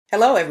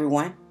Hello,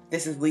 everyone.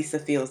 This is Lisa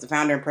Fields, the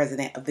founder and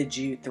president of the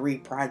Jude 3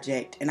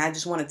 Project, and I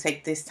just want to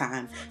take this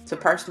time to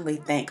personally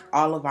thank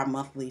all of our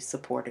monthly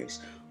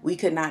supporters. We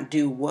could not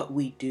do what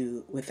we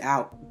do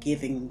without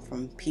giving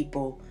from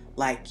people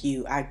like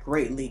you. I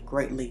greatly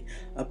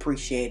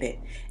appreciate it.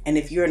 And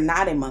if you're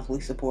not a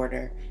monthly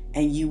supporter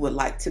and you would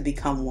like to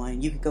become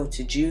one, you can go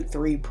to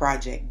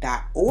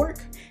jude3project.org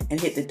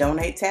and hit the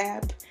donate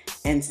tab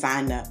and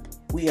sign up.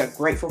 We are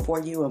grateful for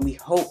you and we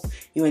hope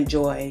you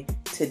enjoy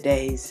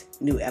today's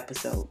new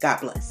episode. God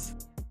bless.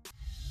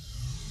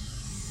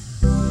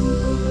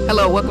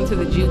 Hello, welcome to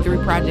the Jude 3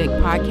 Project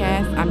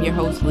podcast. I'm your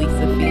host, Lisa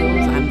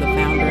Fields. I'm the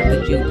founder of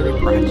the Jude 3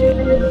 Project.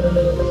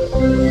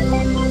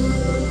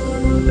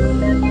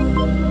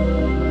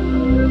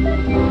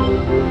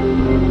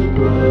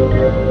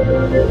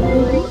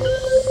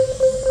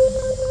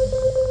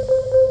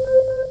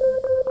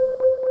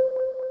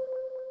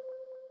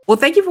 Well,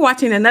 thank you for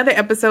watching another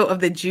episode of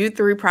the Jude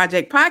 3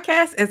 Project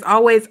podcast. As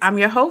always, I'm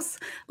your host,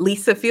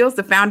 Lisa Fields,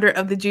 the founder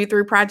of the Jude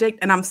 3 Project,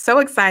 and I'm so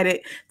excited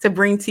to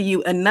bring to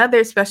you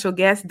another special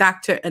guest,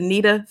 Dr.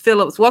 Anita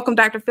Phillips. Welcome,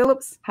 Dr.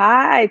 Phillips.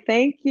 Hi,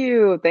 thank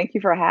you. Thank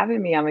you for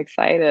having me. I'm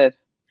excited.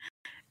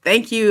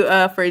 Thank you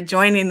for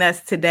joining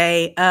us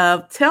today.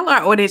 Tell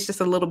our audience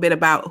just a little bit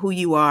about who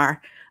you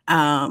are.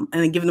 And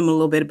then give them a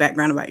little bit of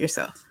background about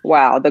yourself.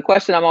 Wow, the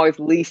question I'm always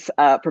least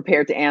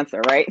prepared to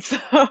answer, right?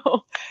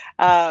 So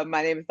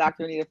my name is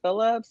Dr. Anita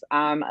Phillips.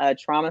 I'm a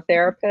trauma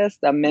therapist,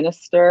 a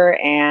minister,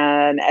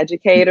 and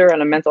educator,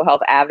 and a mental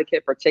health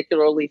advocate,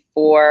 particularly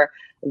for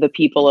the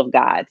people of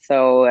God.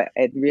 So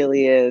it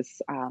really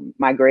is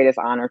my greatest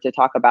honor to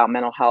talk about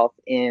mental health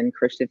in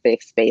Christian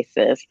faith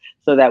spaces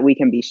so that we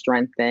can be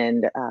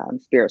strengthened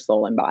spirit,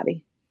 soul, and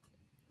body.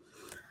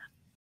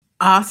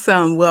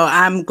 Awesome. Well,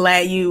 I'm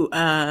glad you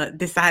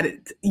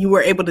decided you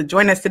were able to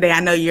join us today. I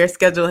know your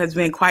schedule has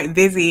been quite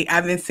busy.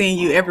 I've been seeing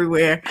you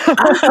everywhere.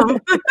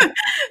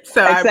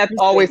 So except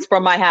always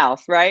from my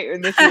house, right?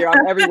 And this year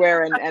I'm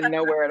everywhere and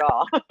nowhere at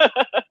all.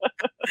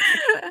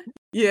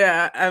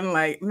 Yeah, I'm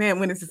like, man,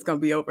 when is this going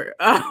to be over?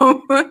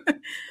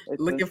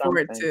 Looking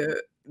forward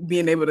to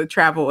being able to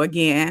travel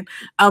again.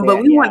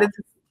 But we wanted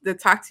to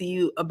talk to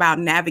you about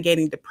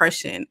navigating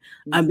depression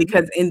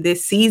because in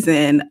this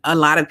season, a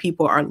lot of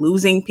people are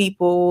losing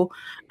people.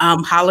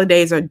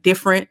 Holidays are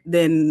different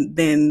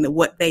than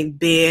what they've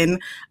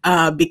been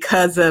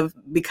because of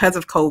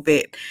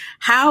COVID.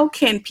 How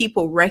can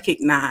people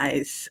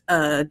recognize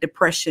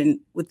depression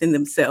within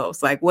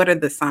themselves? Like, what are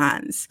the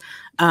signs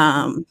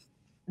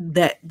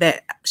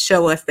that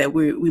show us that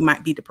we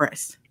might be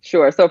depressed?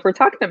 Sure. So if we're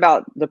talking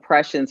about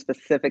depression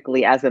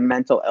specifically as a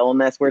mental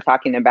illness, we're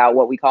talking about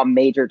what we call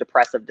major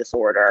depressive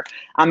disorder.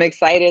 I'm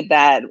excited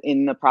that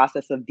in the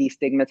process of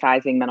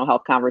destigmatizing mental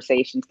health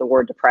conversations, the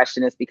word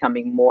depression is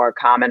becoming more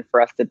common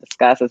for us to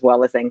discuss, as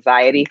well as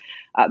anxiety.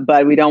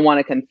 But we don't want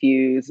to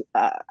confuse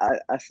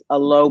a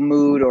low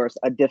mood or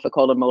a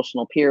difficult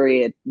emotional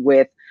period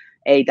with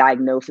a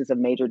diagnosis of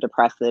major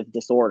depressive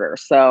disorder.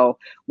 So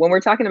when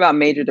we're talking about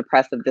major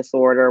depressive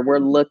disorder, we're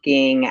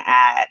looking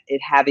at it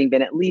having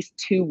been at least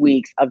 2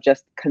 weeks of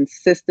just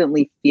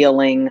consistently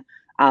feeling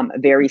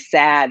very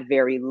sad,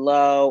 very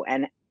low,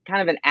 and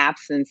kind of an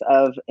absence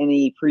of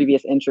any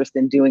previous interest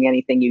in doing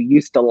anything you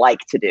used to like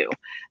to do.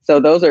 So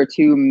those are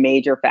two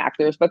major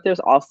factors, but there's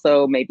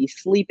also maybe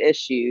sleep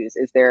issues.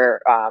 Is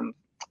there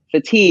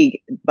fatigue,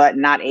 but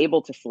not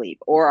able to sleep?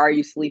 Or are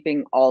you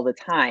sleeping all the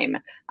time?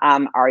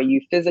 Are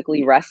you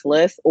physically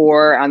restless?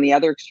 Or on the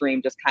other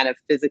extreme, just kind of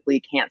physically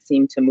can't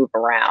seem to move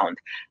around?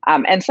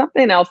 And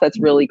something else that's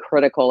really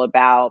critical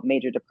about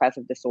major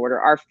depressive disorder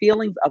are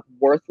feelings of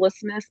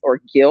worthlessness or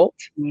guilt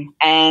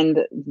and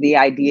the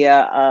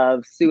idea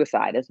of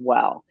suicide as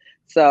well.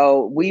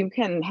 So we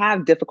can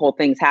have difficult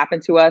things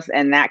happen to us,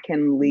 and that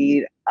can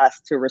lead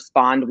us to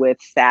respond with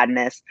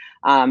sadness,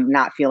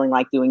 not feeling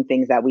like doing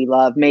things that we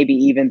love, maybe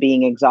even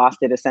being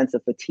exhausted, a sense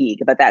of fatigue.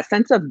 But that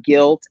sense of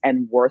guilt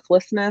and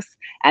worthlessness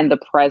and the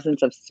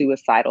presence of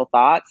suicidal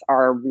thoughts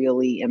are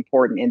really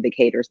important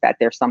indicators that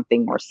there's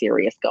something more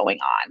serious going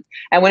on.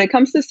 And when it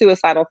comes to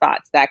suicidal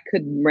thoughts, that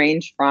could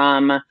range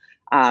from,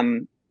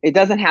 it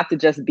doesn't have to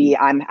just be,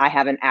 I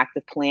have an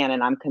active plan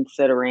and I'm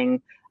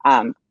considering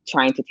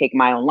trying to take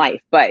my own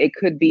life, but it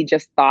could be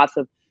just thoughts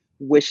of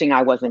wishing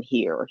I wasn't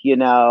here,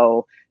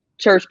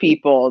 church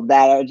people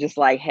that are just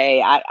like,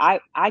 hey,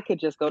 I could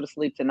just go to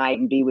sleep tonight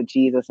and be with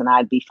Jesus and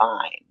I'd be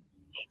fine.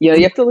 You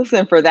have to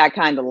listen for that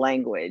kind of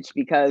language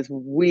because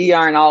we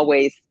aren't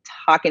always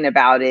talking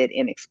about it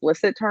in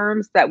explicit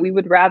terms that we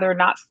would rather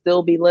not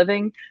still be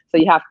living. So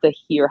you have to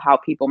hear how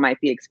people might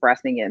be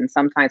expressing it. And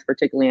sometimes,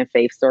 particularly in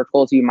faith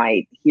circles, you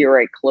might hear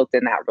it cloaked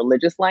in that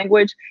religious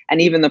language. And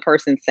even the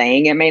person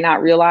saying it may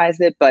not realize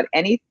it. But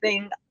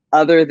anything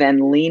other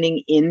than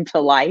leaning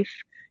into life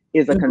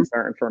is a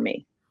concern for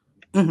me.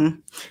 Mm-hmm.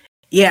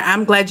 Yeah,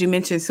 I'm glad you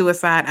mentioned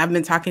suicide. I've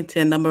been talking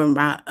to a number of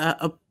my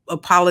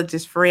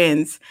apologist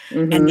friends,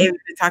 and they've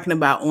been talking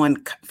about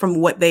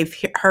from what they've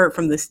heard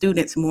from the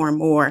students more and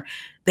more.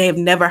 They have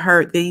never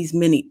heard this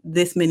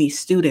many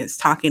students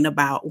talking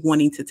about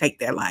wanting to take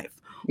their life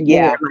or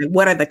Yeah. like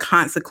what are the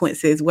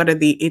consequences? What are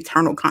the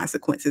eternal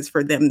consequences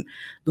for them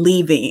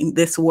leaving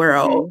this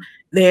world? Mhm.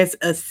 There's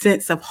a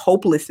sense of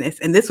hopelessness,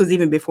 and this was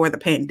even before the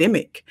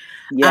pandemic.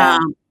 Yeah.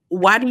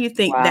 Why do you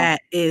think Wow.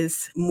 that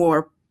is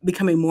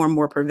becoming more and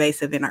more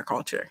pervasive in our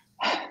culture?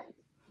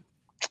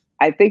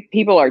 I think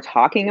people are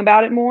talking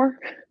about it more,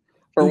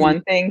 for Mhm,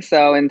 one thing.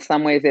 So in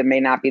some ways, it may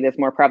not be this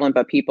more prevalent,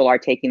 but people are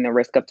taking the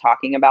risk of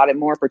talking about it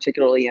more,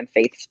 particularly in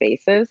faith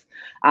spaces.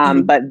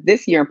 mhm, But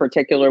this year in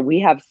particular, we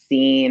have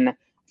seen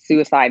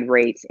suicide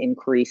rates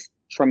increase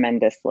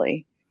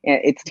tremendously.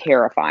 It's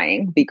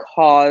terrifying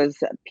because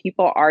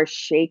people are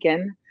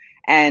shaken.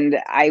 And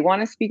I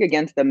want to speak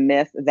against the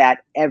myth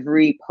that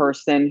every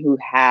person who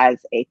has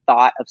a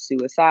thought of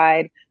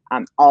suicide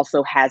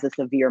also has a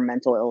severe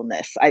mental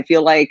illness. I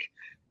feel like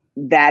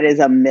that is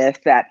a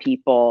myth that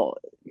people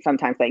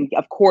sometimes think.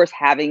 Of course,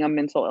 having a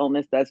mental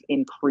illness does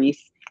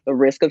increase the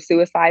risk of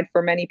suicide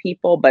for many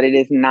people, but it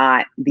is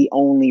not the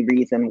only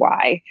reason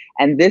why.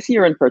 And this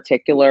year in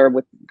particular,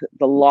 with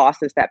the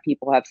losses that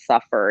people have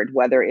suffered,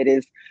 whether it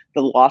is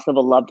the loss of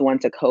a loved one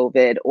to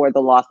COVID or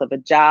the loss of a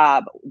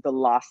job, the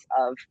loss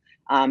of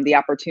the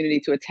opportunity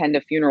to attend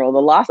a funeral, the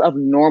loss of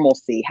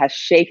normalcy has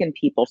shaken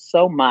people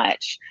so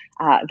much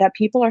that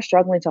people are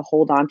struggling to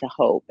hold on to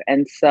hope.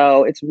 And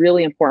so it's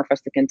really important for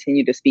us to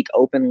continue to speak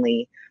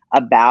openly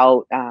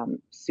about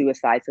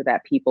suicide so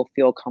that people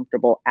feel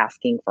comfortable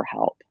asking for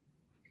help.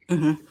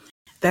 mhm.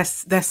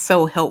 That's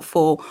so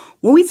helpful.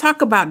 When we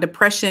talk about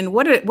depression,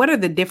 what are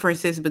the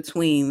differences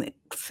between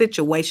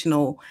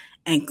situational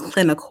and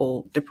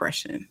clinical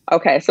depression?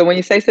 Okay, so when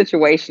you say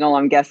situational,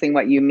 I'm guessing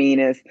what you mean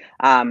is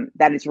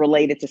that it's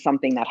related to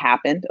something that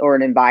happened or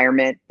an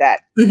environment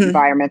that Mhm,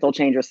 environmental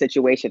change or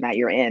situation that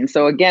you're in.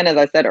 So again, as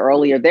I said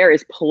earlier, there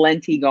is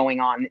plenty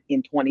going on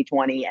in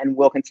 2020 and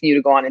will continue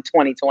to go on in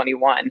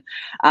 2021.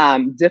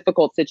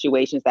 Difficult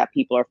situations that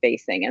people are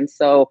facing, and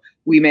so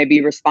we may be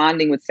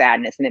responding with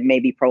sadness, and it may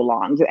be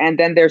prolonged. And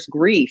then there's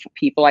grief.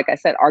 People, like I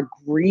said, are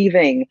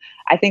grieving.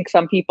 I think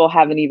some people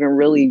haven't even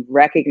really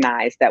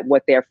recognized that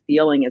what they're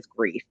feeling is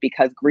grief,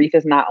 because grief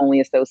is not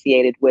only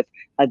associated with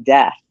a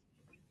death,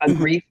 but mhm,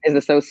 grief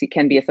is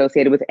can be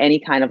associated with any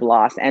kind of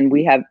loss. And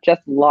we have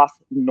just lost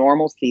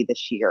normalcy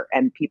this year,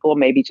 and people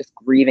may be just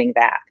grieving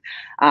that.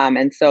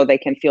 And so they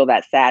can feel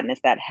that sadness,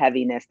 that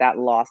heaviness, that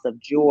loss of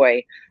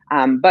joy.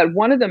 But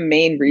one of the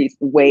main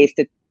ways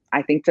to,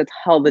 I think, to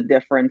tell the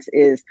difference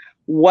is,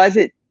 was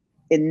it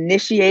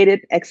initiated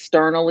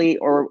externally,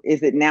 or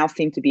is it now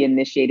seem to be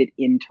initiated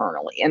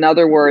internally? In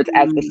other words,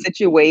 as the mm,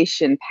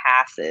 situation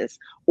passes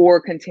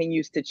or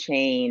continues to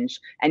change,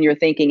 and you're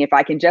thinking, if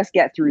I can just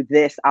get through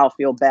this, I'll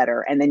feel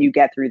better. And then you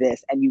get through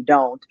this and you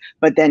don't.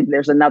 But then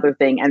there's another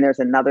thing and there's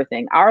another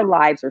thing. Our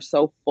lives are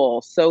so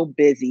full, so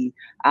busy.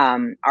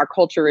 Our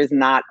culture is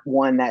not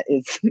one that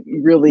is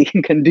really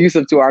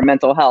conducive to our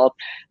mental health,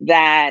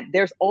 that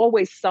there's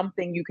always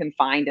something you can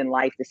find in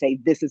life to say,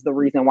 this is the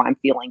reason why I'm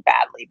feeling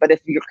badly. But if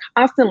you're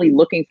constantly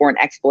looking for an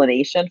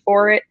explanation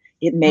for it,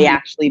 it may mhm,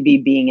 actually be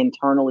being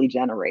internally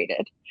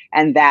generated.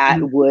 And that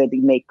mhm, would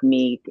make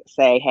me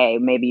say, hey,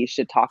 maybe you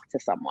should talk to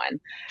someone.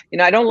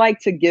 I don't like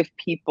to give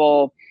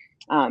people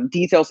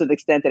details to the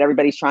extent that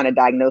everybody's trying to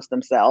diagnose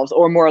themselves,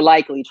 or more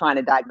likely trying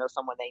to diagnose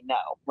someone they know,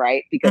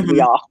 right? Because we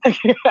mhm, all,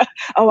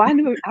 oh,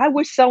 I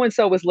wish so and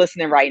so was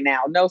listening right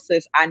now. No,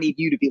 sis, I need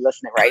you to be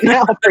listening right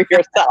now for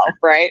yourself,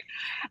 right?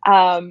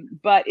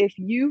 But if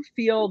you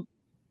feel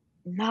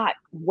not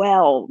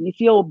well, you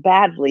feel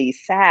badly,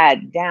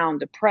 sad, down,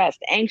 depressed,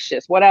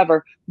 anxious,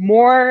 whatever,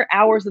 more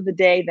hours of the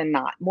day than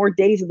not, more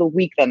days of the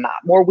week than not,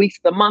 more weeks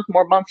of the month,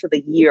 more months of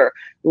the year,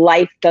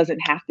 life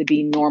doesn't have to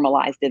be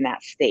normalized in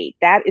that state.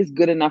 That is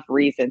good enough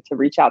reason to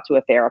reach out to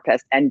a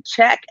therapist and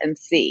check and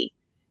see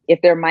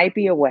if there might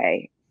be a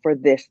way for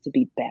this to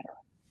be better.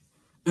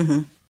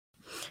 mhm.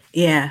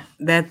 Yeah,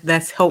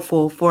 that's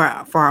helpful for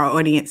our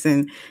audience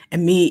and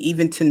me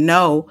even to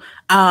know,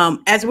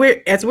 as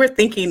we're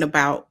thinking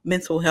about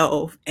mental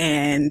health,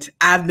 and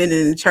I've been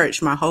in the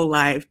church my whole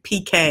life,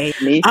 PK.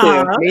 Me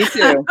Uh, too. Me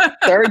too.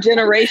 Third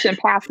generation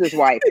pastor's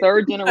wife.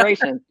 Third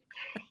generation.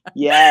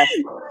 Yes.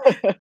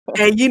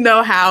 and you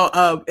know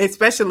how,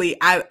 especially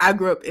I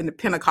grew up in the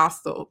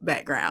Pentecostal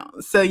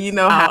background, so you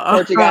know how,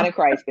 Church of God in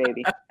Christ,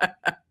 baby.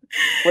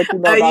 What you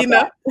know you about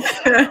know.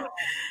 that?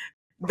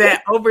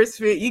 That over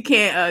spirit, you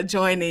can't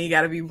join in, you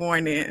got to be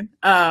born in.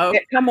 Yeah,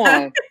 come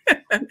on.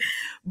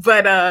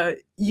 But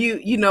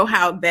you know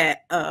how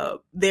that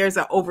there's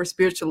an over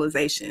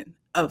spiritualization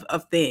of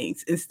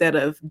things instead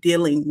of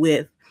dealing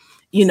with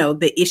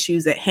the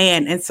issues at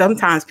hand, and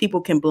sometimes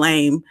people can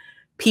blame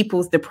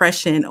people's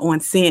depression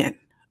on sin,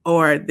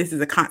 or this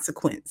is a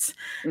consequence.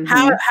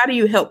 How Hmm. how do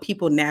you help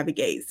people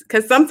navigate?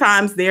 Because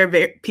sometimes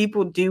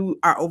people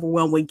are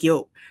overwhelmed with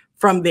guilt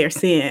from their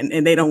sin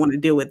and they don't want to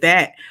deal with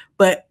that.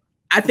 But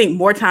I think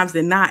more times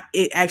than not,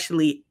 it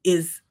actually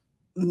is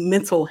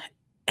mental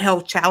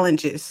health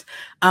challenges.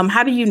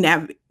 How do you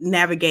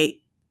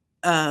navigate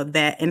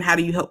that, and how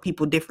do you help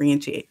people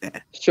differentiate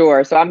that?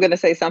 Sure. So I'm going to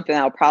say something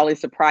that'll probably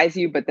surprise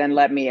you, but then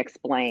let me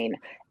explain.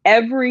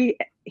 Every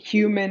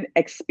human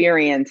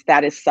experience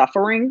that is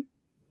suffering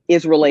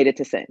is related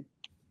to sin.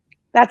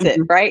 That's it,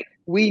 Mhm. right?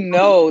 We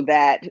know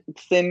that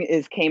sin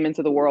came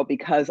into the world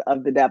because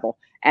of the devil,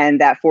 and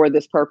that for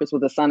this purpose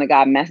was the Son of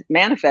God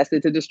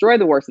manifested to destroy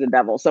the works of the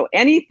devil. So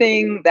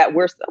anything that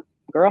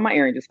girl, my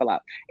earring just fell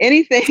out.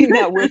 Anything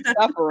that we're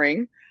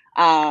suffering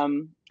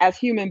as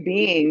human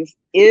beings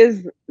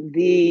is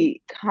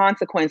the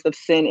consequence of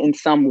sin in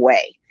some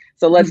way.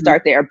 So let's Mhm.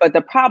 start there. But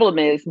the problem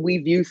is we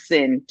view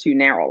sin too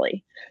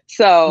narrowly.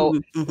 So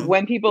Mhm. Mhm.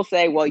 when people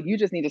say, well, you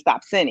just need to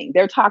stop sinning,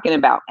 they're talking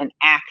about an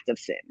act of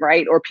sin,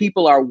 right? Or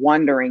people are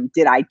wondering,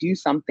 did I do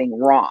something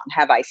wrong?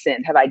 Have I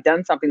sinned? Have I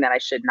done something that I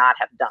should not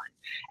have done?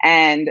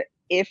 And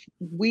if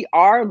we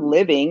are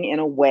living in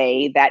a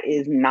way that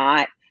is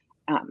not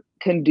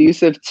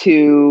conducive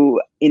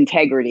to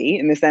integrity,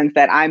 in the sense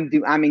that I'm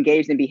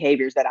engaged in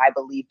behaviors that I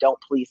believe don't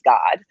please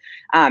God,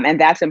 and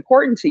that's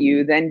important to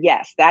you, then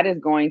yes, that is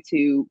going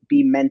to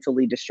be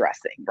mentally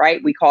distressing,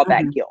 right? We call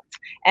that Mhm. guilt,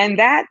 and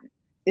that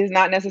is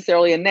not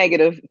necessarily a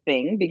negative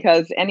thing,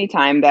 because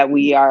anytime that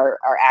we are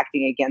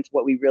acting against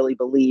what we really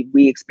believe,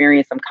 we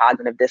experience some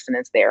cognitive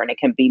dissonance there, and it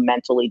can be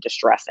mentally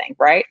distressing,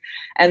 right?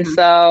 And Mhm.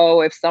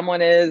 so if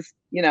someone is,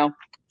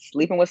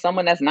 sleeping with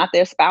someone that's not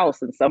their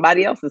spouse and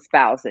somebody else's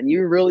spouse, and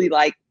you're really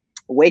like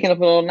waking up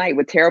in the middle of the night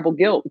with terrible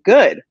guilt,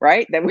 good,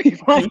 right? That we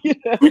want you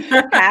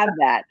to have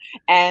that.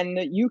 And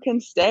you can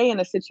stay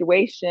in a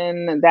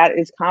situation that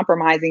is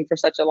compromising for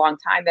such a long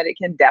time that it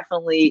can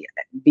definitely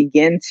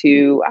begin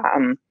to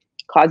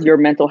cause your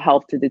mental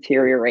health to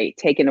deteriorate,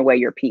 taking away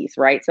your peace,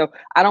 right? So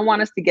I don't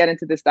want us to get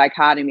into this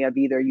dichotomy of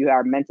either you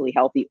are mentally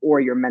healthy or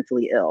you're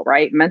mentally ill,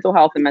 right? Mental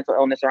health and mental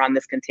illness are on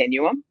this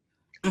continuum,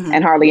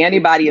 and Mhm. hardly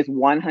anybody is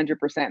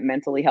 100%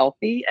 mentally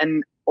healthy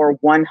and or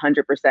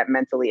 100%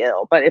 mentally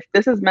ill. But if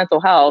this is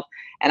mental health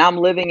and I'm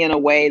living in a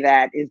way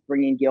that is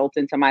bringing guilt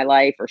into my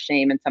life or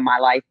shame into my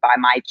life by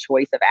my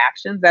choice of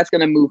actions, that's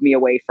going to move me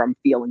away from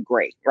feeling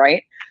great,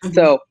 right? Mhm.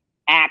 So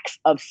acts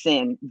of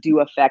sin do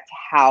affect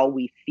how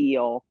we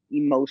feel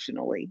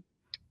emotionally,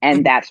 and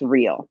Mhm. that's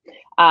real.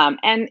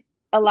 And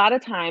a lot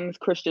of times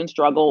Christians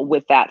struggle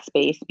with that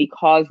space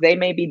because they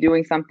may be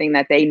doing something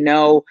that they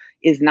know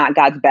is not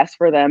God's best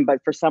for them,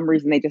 but for some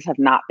reason they just have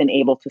not been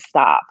able to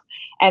stop.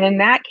 And in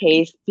that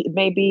case, it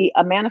may be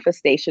a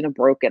manifestation of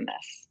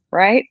brokenness,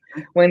 right?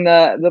 When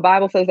the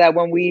Bible says that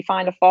when we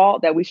find a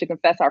fault, that we should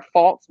confess our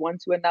faults one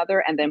to another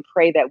and then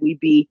pray that we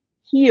be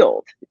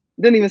healed.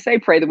 It didn't even say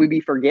pray that we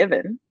be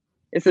forgiven.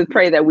 It says Mhm.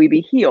 pray that we be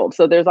healed.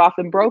 So there's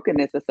often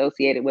brokenness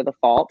associated with a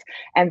fault.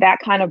 And that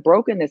kind of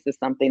brokenness is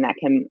something that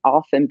can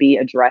often be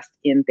addressed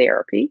in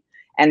therapy.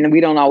 And we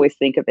don't always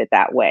think of it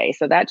that way.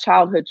 So that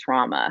childhood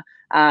trauma,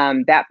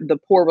 that the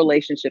poor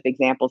relationship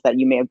examples that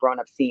you may have grown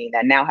up seeing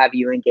that now have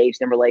you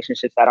engaged in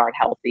relationships that aren't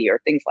healthy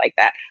or things like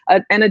that.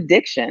 An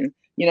addiction,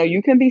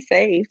 you can be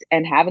saved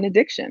and have an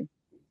addiction.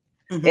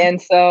 Mhm.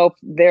 And so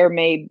there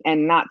may,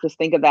 and not just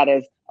think of that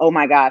as, oh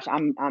my gosh,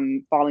 I'm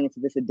falling into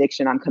this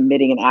addiction, I'm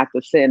committing an act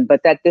of sin, but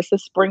that this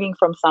is springing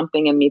from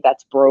something in me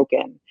that's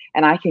broken,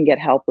 and I can get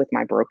help with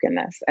my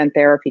brokenness, and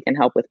therapy can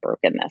help with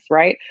brokenness,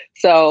 right?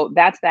 So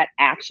that's that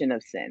action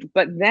of sin.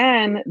 But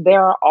then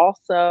there are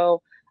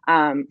also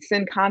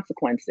sin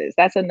consequences.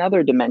 That's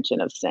another dimension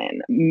of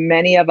sin.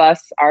 Many of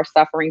us are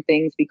suffering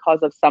things because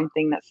of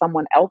something that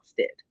someone else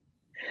did.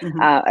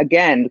 Mhm.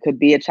 Again, it could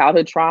be a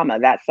childhood trauma,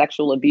 that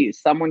sexual abuse.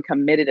 Someone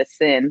committed a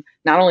sin,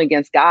 not only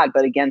against God,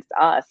 but against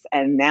us.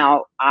 And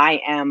now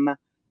I am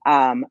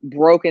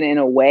broken in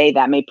a way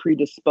that may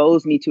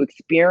predispose me to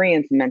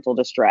experience mental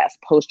distress.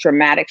 Post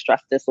traumatic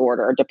stress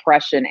disorder,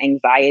 depression,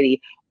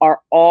 anxiety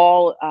are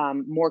all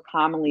more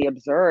commonly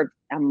observed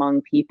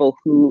among people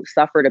who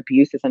suffered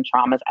abuses and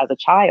traumas as a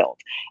child.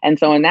 And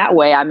so, in that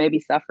way, I may be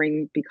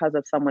suffering because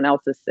of someone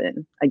else's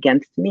sin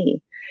against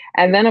me.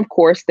 And then, of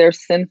course,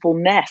 there's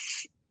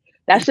sinfulness.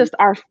 That's Mhm. just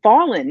our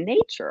fallen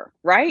nature,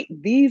 right?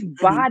 These Mhm.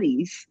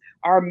 bodies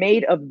are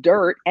made of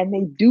dirt and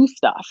they do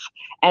stuff.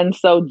 And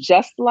so,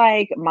 just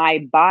like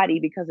my body,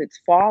 because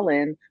it's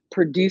fallen,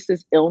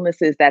 produces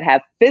illnesses that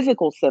have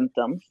physical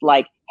symptoms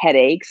like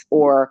headaches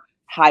or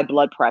high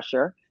blood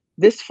pressure,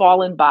 this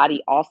fallen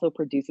body also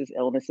produces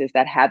illnesses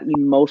that have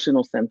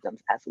emotional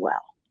symptoms as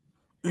well.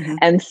 Mhm.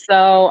 And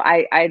so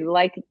I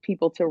like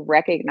people to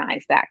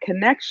recognize that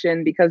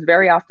connection, because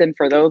very often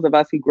for those of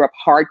us who grew up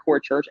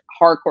hardcore church,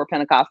 hardcore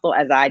Pentecostal,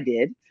 as I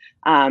did,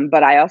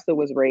 but I also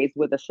was raised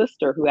with a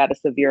sister who had a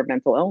severe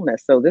mental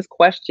illness. So this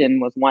question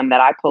was one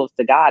that I posed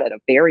to God at a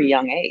very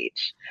young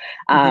age,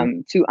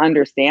 Mhm. to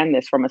understand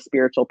this from a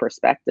spiritual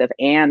perspective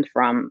and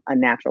from a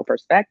natural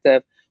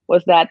perspective,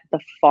 was that the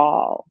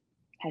fall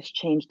has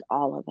changed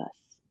all of us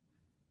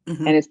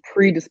Mhm. and it's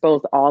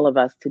predisposed all of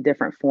us to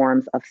different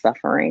forms of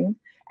suffering.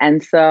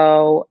 And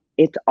so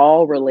it's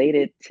all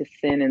related to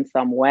sin in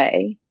some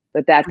way,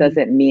 but that Mhm.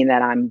 doesn't mean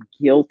that I'm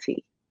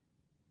guilty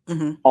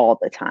Mhm. all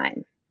the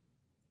time.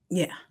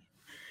 Yeah.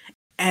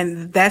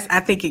 And that's, I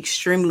think,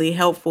 extremely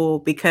helpful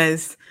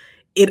because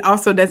it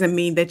also doesn't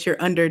mean that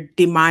you're under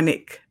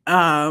demonic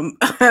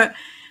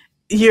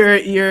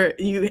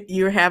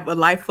you have a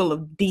life full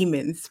of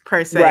demons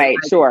per se, Right,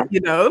 like, sure.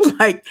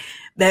 like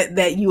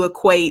that you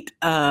equate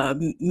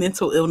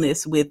mental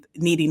illness with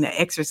needing an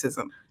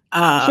exorcism.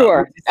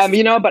 Sure.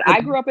 But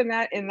I grew up in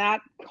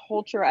that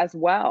culture as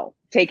well,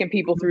 taking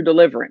people through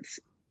deliverance.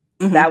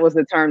 Mhm. That was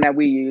the term that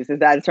we use. Is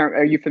that a term?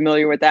 Are you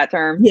familiar with that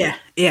term? Yeah.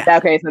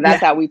 Okay, so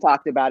that's how we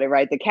talked about it,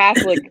 right? The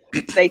Catholic,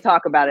 they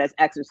talk about it as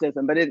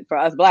exorcism, but for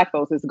us Black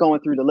folks, it's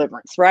going through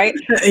deliverance, right?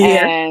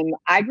 Yeah. And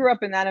I grew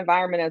up in that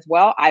environment as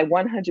well. I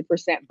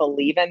 100%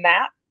 believe in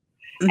that.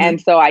 Mhm.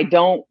 And so I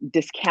don't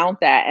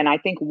discount that. And I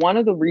think one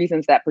of the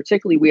reasons that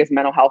particularly we as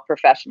mental health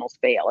professionals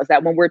fail is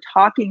that when we're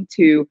talking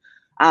to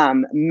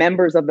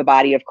members of the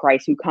body of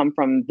Christ who come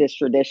from this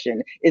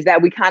tradition, is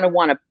that we kind of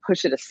want to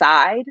push it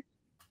aside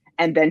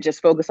and then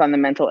just focus on the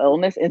mental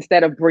illness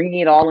instead of bringing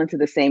it all into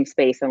the same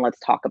space and let's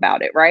talk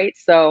about it, right?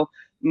 So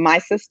my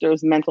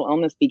sister's mental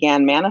illness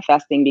began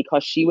manifesting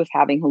because she was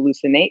having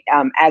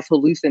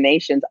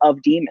hallucinations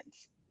of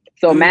demons.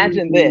 So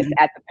imagine this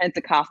at the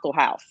Pentecostal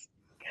house.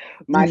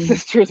 My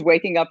sister is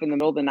waking up in the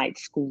middle of the night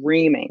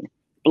screaming,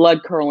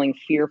 blood curdling,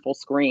 fearful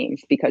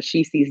screams because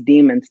she sees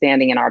demons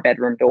standing in our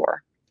bedroom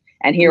door.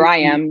 And here I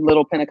am,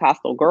 little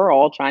Pentecostal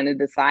girl, trying to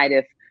decide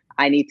if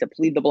I need to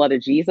plead the blood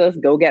of Jesus,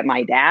 go get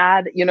my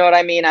dad. You know what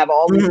I mean? I have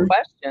all these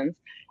questions.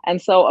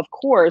 And so, of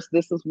course,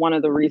 this is one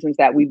of the reasons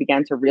that we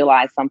began to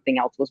realize something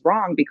else was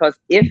wrong, because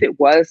if it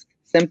was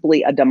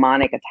simply a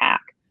demonic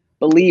attack,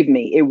 believe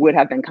me, it would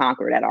have been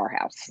conquered at our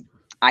house.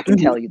 I can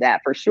tell you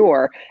that for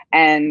sure.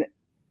 And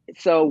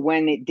so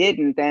when it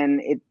didn't,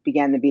 then it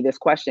began to be this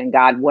question,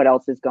 God, what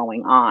else is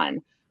going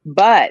on?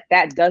 But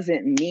that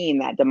doesn't mean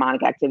that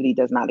demonic activity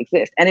does not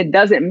exist. And it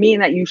doesn't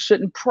mean that you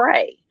shouldn't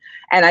pray.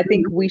 And I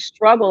think we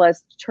struggle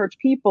as church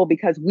people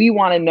because we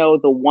want to know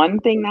the one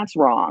thing that's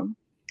wrong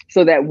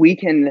so that we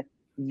can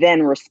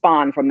then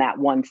respond from that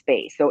one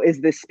space. So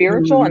is this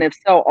spiritual? And if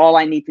so, all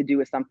I need to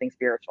do is something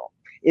spiritual.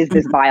 Is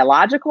this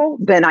biological?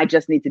 Then I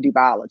just need to do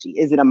biology.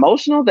 Is it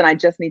emotional? Then I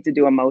just need to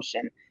do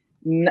emotion.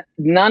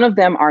 None of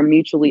them are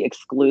mutually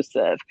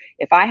exclusive.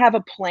 If I have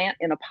a plant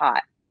in a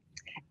pot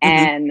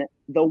and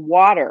the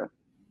water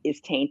is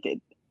tainted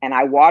and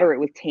I water it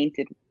with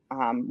tainted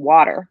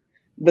water,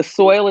 the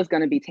soil is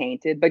going to be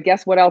tainted. But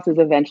guess what else is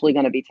eventually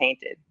going to be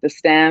tainted? The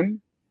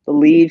stem, the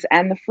leaves,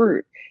 and the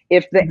fruit.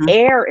 If the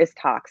air is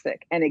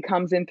toxic and it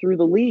comes in through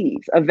the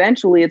leaves,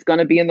 eventually it's going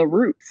to be in the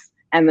roots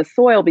and the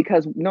soil,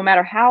 because no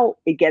matter how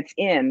it gets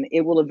in,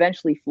 it will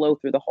eventually flow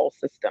through the whole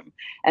system.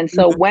 And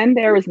so when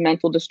there is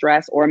mental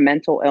distress or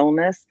mental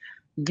illness,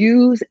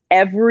 use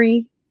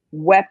every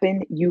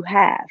weapon you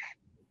have.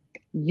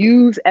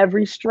 Use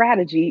every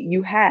strategy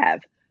you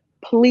have.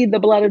 Plead the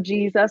blood of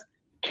Jesus,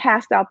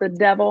 cast out the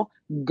devil,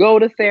 go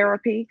to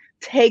therapy,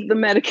 take the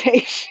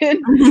medication,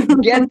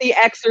 get the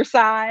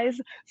exercise,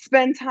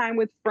 spend time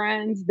with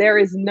friends. There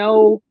is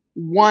no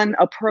one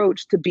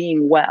approach to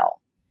being well.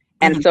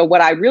 And so what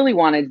I really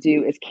want to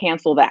do is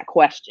cancel that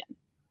question,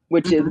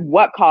 which is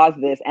what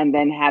caused this, and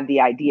then have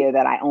the idea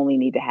that I only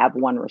need to have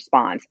one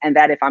response. And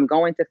that if I'm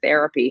going to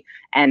therapy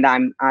and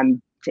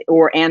I'm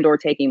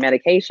taking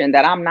medication,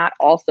 that I'm not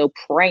also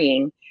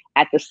praying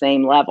at the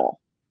same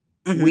level.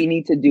 We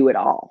need to do it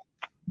all.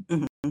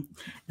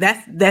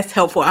 That's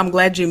helpful. I'm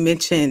glad you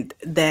mentioned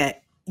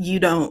that you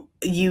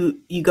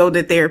go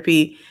to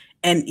therapy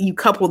and you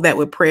couple that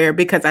with prayer,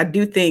 because I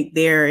do think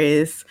there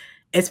is,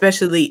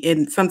 especially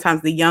in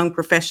sometimes the young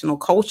professional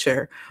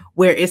culture,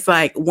 where it's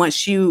like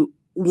once you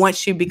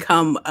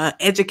become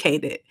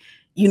educated,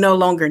 you no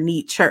longer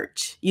need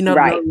church. You no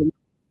longer need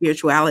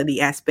spirituality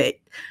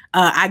aspect.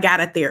 I got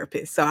a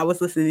therapist, so I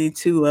was listening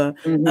to a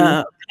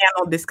panel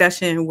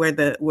discussion where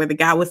the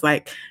guy was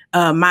like,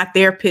 "My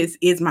therapist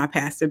is my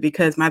pastor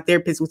because my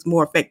therapist was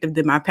more effective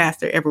than my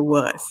pastor ever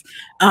was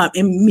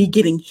in me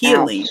getting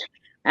healing."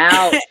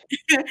 Ouch.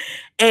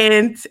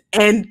 and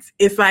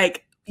it's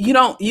like you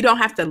don't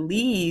have to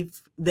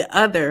leave the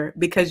other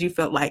because you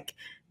felt like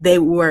they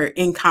were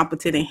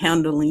incompetent in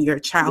handling your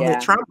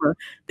childhood trauma.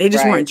 They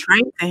just weren't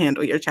trained to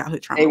handle your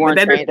childhood trauma. They weren't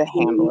trained to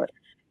handle it.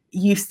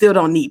 You still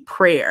don't need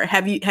prayer.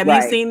 Have you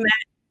seen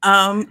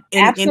that?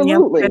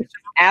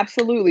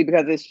 Absolutely,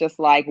 because it's just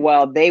like,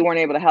 well, they weren't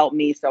able to help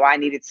me, so I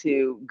needed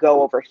to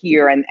go over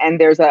here, and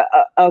there's a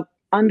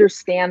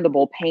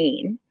understandable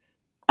pain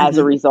as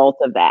a result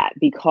of that,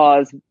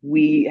 because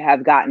we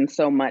have gotten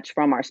so much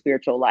from our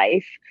spiritual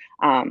life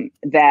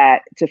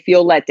that to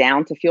feel let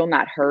down, to feel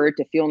not heard,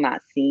 to feel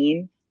not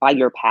seen by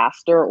your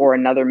pastor or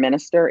another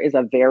minister is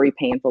a very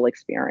painful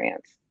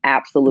experience.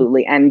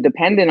 Absolutely. And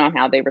depending on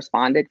how they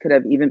responded, could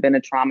have even been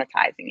a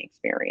traumatizing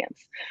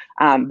experience.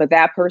 But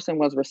that person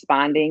was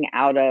responding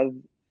out of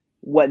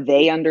what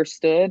they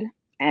understood.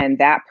 And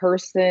that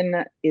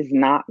person is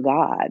not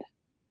God.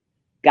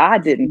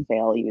 God didn't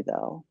fail you,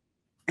 though.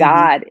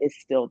 God is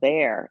still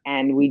there.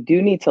 And we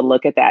do need to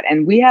look at that.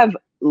 And we have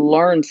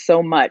learned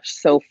so much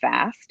so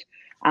fast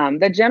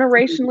that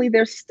generationally,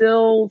 there's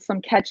still some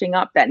catching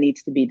up that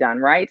needs to be done,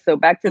 right? So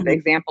back to the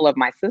example of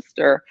my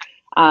sister's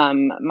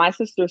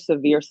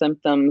severe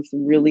symptoms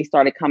really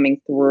started coming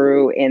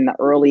through in the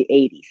early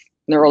 80s.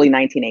 in the early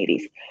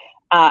 1980s.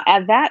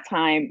 At that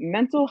time,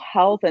 mental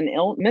health and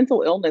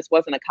mental illness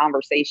wasn't a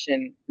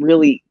conversation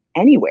really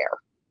anywhere,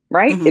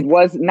 right? Mm-hmm. It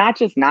was not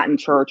just not in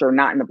church or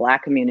not in the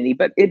Black community,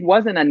 but it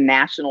wasn't a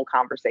national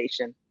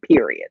conversation,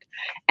 period.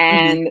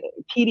 And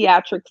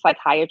pediatric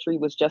psychiatry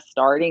was just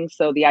starting.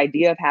 So the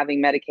idea of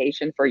having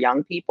medication for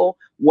young people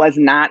was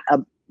not a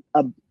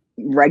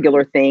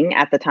regular thing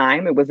at the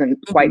time. It wasn't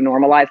quite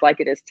normalized like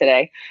it is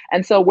today.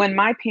 And so when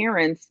my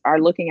parents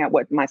are looking at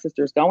what my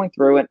sister's going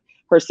through, and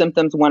her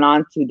symptoms went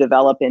on to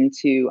develop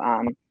into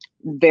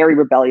very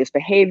rebellious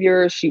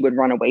behaviors. She would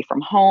run away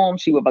from home.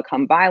 She would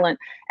become violent.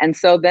 And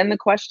so then the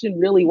question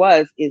really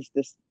was, is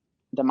this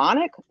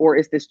demonic or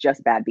is this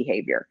just bad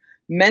behavior?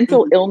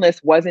 Mental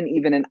illness wasn't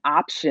even an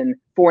option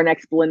for an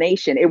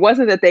explanation. It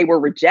wasn't that they were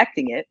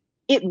rejecting it.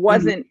 It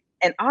wasn't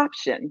an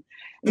option.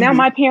 Now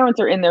my parents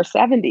are in their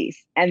 70s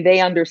and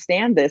they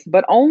understand this,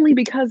 but only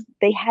because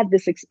they had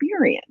this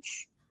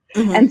experience.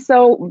 And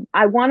so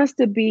I want us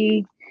to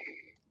be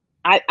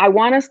I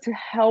want us to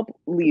help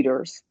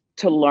leaders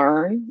to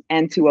learn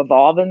and to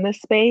evolve in this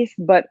space,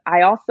 but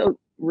I also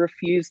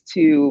refuse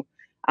to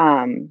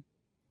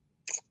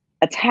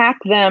attack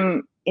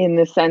them in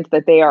the sense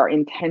that they are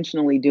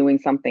intentionally doing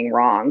something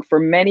wrong. For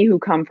many who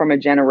come from a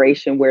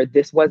generation where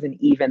this wasn't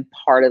even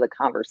part of the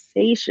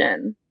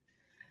conversation,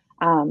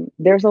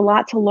 there's a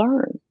lot to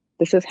learn.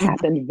 This has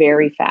happened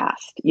very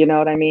fast. You know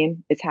what I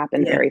mean? It's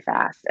happened very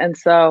fast. And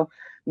so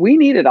we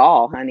need it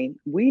all, honey.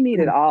 We need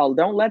it all.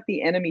 Don't let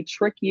the enemy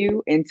trick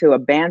you into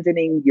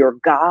abandoning your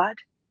God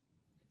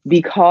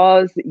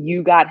because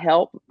you got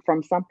help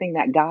from something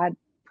that God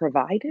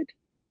provided.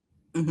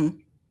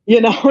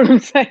 You know what I'm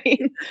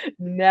saying?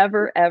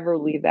 Never, ever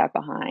leave that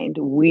behind.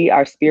 We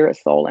are spirit,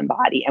 soul, and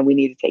body, and we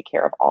need to take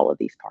care of all of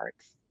these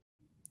parts.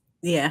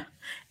 Yeah.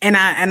 And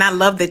I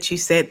love that you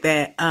said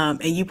that,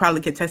 and you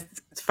probably could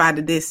testify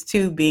to this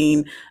too,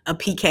 being a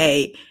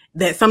PK,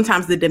 that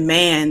sometimes the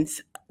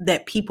demands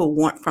that people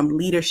want from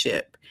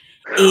leadership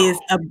is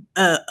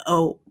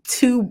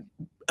too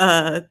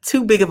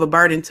big of a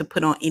burden to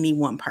put on any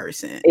one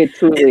person. It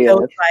truly is.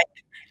 It's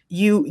like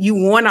you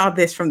want all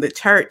this from the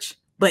church,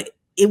 but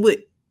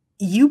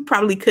you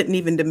probably couldn't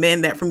even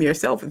demand that from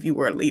yourself if you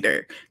were a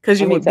leader,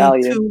 because you would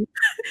be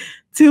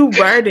too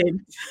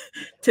burdened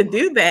to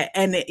do that.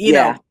 And you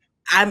know,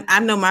 I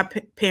know my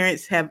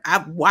parents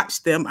I've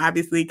watched them,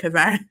 obviously, because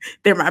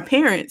they're my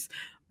parents,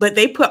 but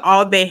they put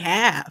all they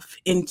have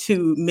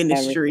into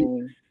ministry.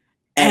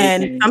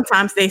 And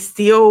sometimes they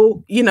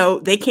still, you know,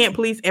 they can't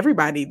please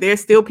everybody.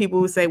 There's still people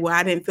who say, well,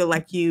 I didn't feel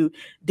like you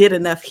did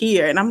enough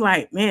here. And I'm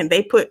like, man,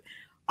 they put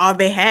all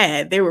they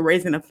had. They were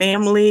raising a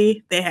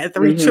family. They had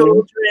 3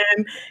 children.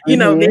 You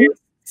know, there's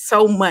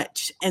so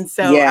much. And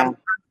so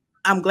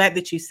I'm glad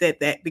that you said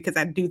that, because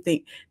I do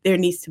think there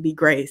needs to be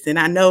grace. And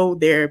I know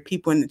there are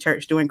people in the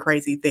church doing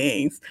crazy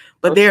things,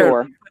 but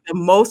for the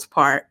most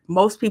part,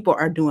 most people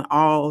are doing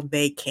all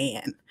they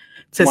can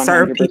to 100%.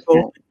 Serve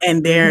people,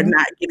 and they're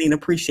not getting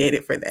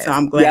appreciated for that. So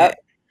I'm glad.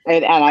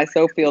 And I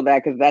so feel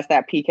that, because that's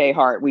that PK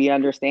heart. We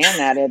understand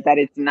that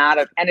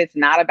it's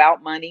not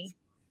about money.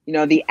 You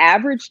know, the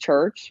average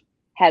church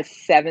has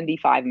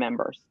 75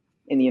 members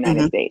in the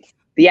United States.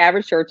 The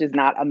average church is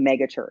not a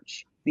mega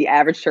church. The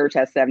average church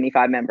has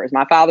 75 members.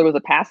 My father was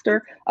a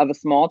pastor of a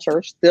small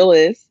church, still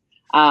is,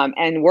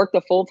 and worked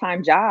a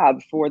full-time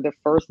job for the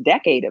first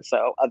decade or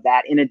so of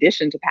that, in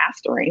addition to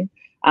pastoring,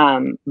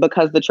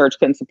 because the church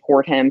couldn't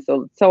support him.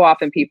 So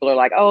often people are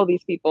like, oh,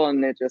 these people,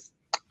 and they're just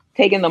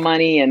taking the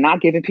money and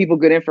not giving people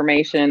good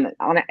information.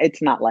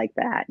 It's not like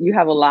that. You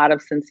have a lot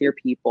of sincere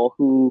people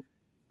who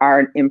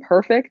are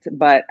imperfect,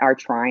 but are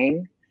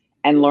trying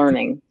and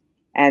learning.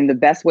 And the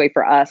best way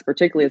for us,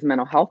 particularly as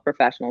mental health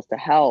professionals, to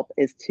help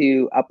is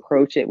to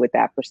approach it with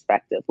that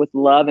perspective, with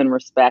love and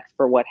respect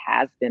for what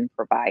has been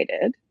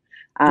provided.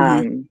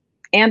 And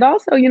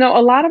also, you know,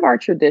 a lot of our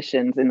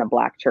traditions in the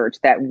Black church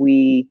that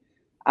we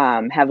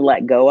have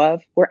let go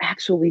of were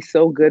actually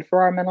so good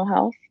for our mental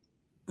health.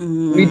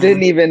 We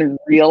didn't even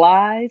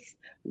realize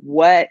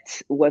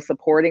what was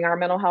supporting our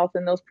mental health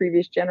in those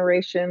previous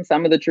generations.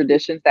 Some of the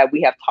traditions that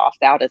we have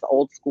tossed out as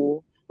old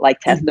school, like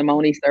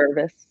testimony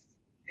service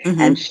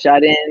and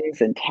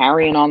shut-ins and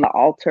tarrying on the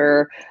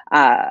altar.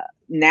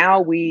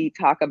 Now we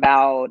talk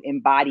about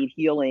embodied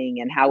healing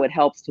and how it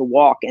helps to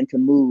walk and to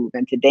move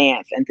and to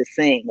dance and to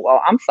sing.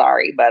 Well, I'm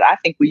sorry, but I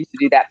think we used to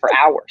do that for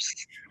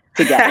hours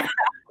together.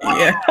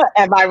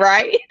 Am I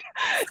right?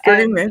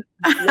 Screaming.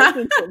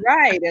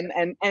 Right.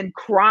 And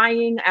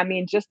crying. I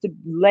mean, just to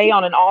lay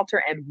on an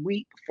altar and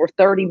weep for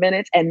 30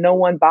 minutes and no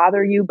one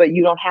bother you, but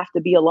you don't have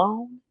to be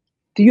alone.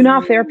 Do you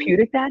know how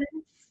therapeutic that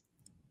is?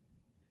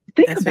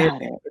 Think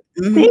about it.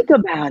 Think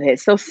about it.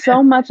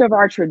 So much of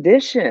our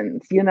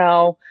traditions, you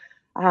know,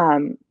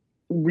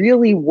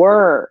 really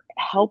were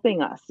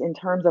helping us in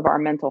terms of our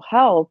mental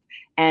health.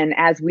 And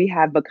as we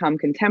have become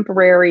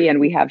contemporary and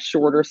we have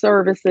shorter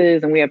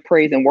services and we have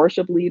praise and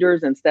worship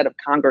leaders instead of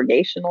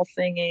congregational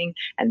singing,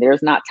 and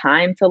there's not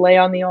time to lay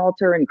on the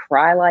altar and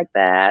cry like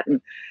that.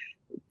 And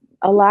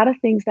a lot of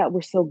things that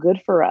were so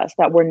good for us,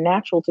 that were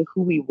natural to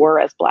who we were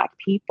as Black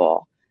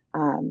people,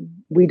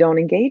 we don't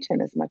engage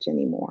in as much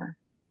anymore.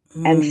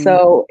 And Mm,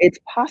 so it's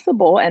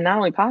possible, and not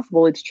only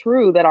possible, it's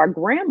true that our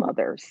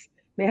grandmothers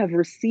may have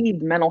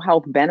received mental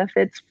health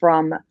benefits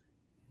from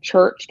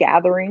church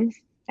gatherings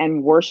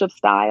and worship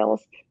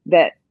styles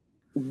that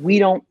we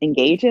don't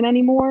engage in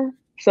anymore.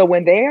 So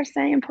when they're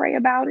saying pray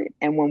about it,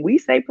 and when we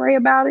say pray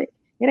about it,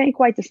 it ain't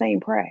quite the same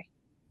pray.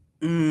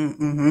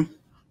 mm-hmm.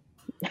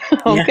 Yeah.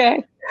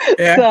 Okay.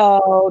 Yeah.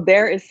 So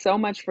there is so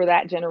much for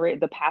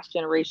the past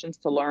generations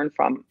to learn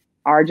from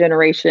our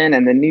generation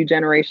and the new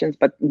generations,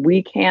 but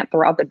we can't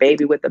throw out the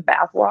baby with the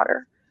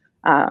bathwater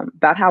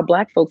about how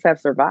Black folks have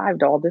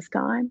survived all this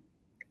time.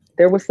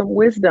 There was some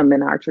wisdom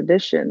in our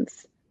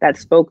traditions that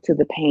spoke to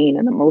the pain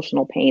and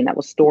emotional pain that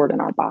was stored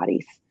in our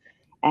bodies.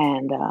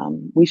 And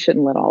we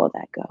shouldn't let all of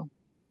that go.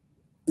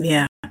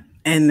 Yeah.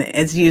 And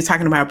as you were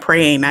talking about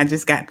praying, I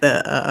just got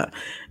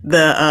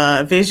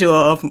the visual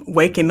of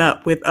waking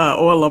up with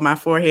oil on my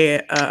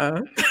forehead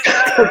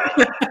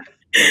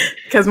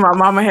because my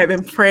mama had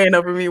been praying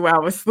over me while I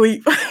was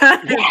asleep.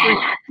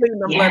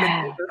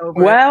 Yeah.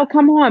 Well,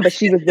 come on, but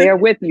she was there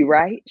with you,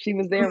 right? She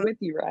was there with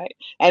you, right?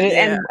 And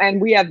Yeah.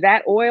 and we have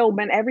that oil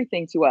meant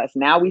everything to us.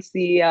 Now we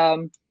see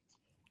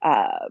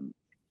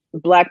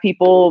Black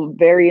people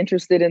very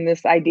interested in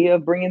this idea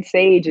of bringing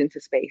sage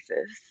into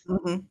spaces.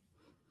 Mm-hmm.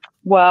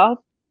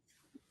 Well,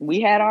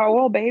 we had our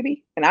oil,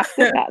 baby, and I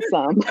still got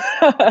some.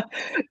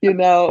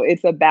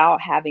 It's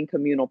about having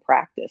communal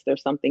practice.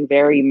 There's something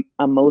very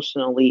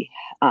emotionally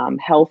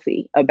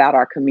healthy about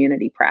our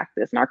community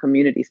practice and our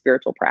community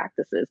spiritual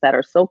practices that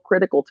are so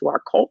critical to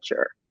our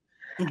culture.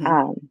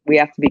 Mm-hmm. We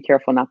have to be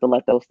careful not to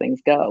let those things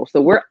go.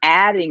 So we're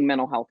adding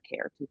mental health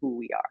care to who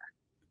we are,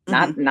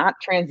 Mm-hmm. not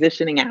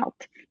transitioning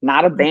out,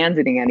 not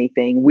abandoning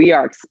anything. We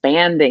are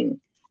expanding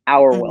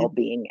our Mm-hmm.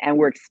 well-being, and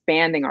we're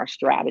expanding our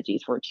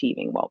strategies for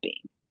achieving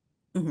well-being.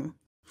 Mm-hmm.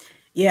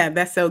 Yeah,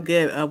 that's so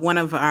good. One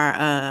of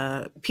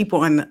our people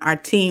on our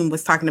team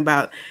was talking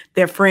about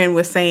their friend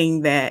was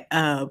saying that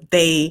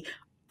they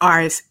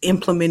are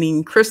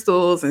implementing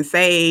crystals and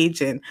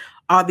sage and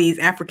all these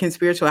African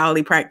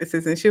spirituality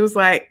practices. And she was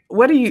like,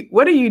 what are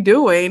you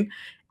doing?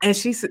 And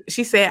she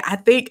said, I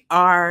think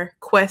our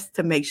quest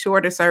to make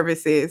shorter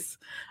services,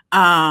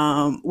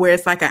 where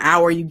it's like an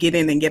hour you get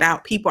in and get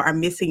out, people are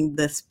missing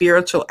the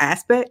spiritual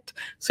aspect.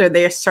 So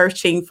they're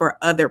searching for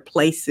other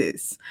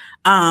places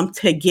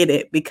to get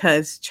it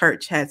because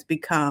church has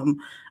become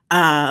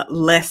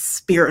less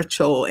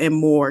spiritual and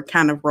more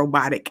kind of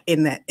robotic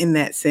in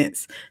that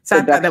sense. So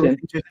I thought that was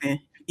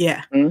interesting.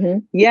 Yeah. Mm-hmm.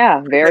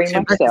 Yeah, very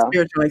much so.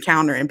 Spiritual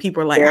encounter, and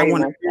people are like, I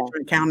want a spiritual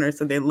encounter,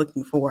 so they're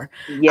looking for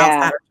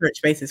outside of church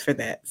spaces for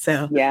that.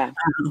 So yeah,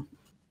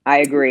 I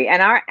agree.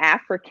 And our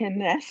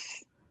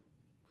Africanness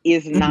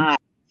is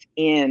not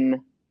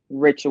in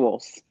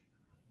rituals.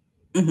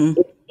 Mm-hmm.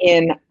 It's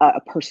in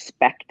a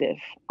perspective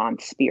on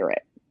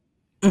spirit.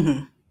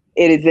 Mm-hmm.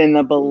 It is in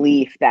the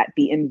belief that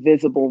the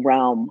invisible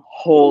realm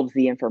holds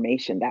the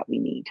information that we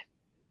need.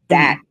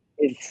 That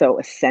is so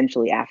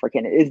essentially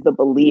African. It is the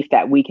belief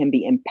that we can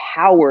be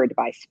empowered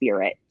by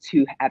spirit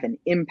to have an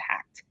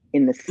impact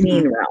in the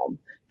seen realm.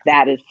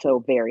 That is so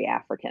very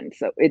African.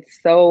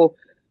 So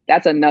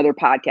that's another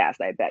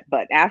podcast, I bet.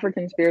 But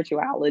African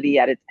spirituality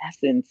at its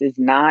essence is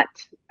not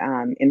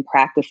in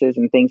practices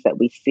and things that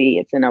we see.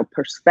 It's in a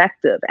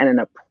perspective and an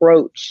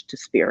approach to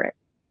spirit.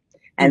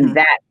 And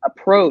that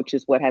approach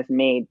is what has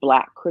made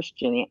Black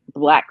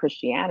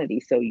Christianity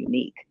so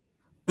unique.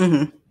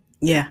 Mm-hmm.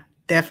 Yeah,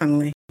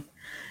 definitely.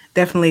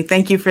 Definitely.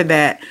 Thank you for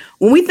that.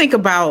 When we think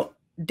about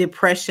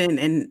depression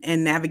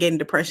and navigating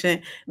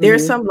depression,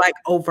 there's some like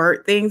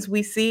overt things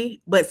we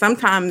see, but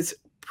sometimes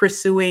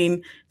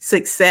pursuing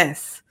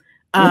success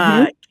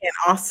can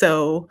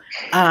also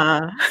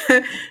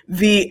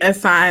be a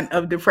sign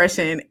of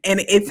depression.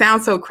 And it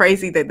sounds so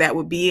crazy that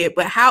would be it.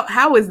 But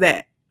how is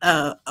that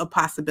a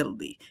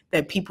possibility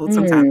that people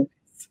sometimes?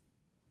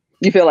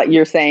 You feel like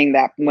you're saying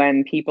that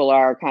when people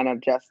are kind of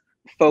just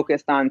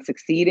focused on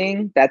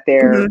succeeding, that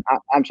they're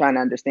I'm trying to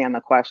understand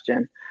the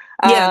question.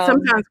 Yeah,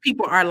 sometimes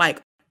people are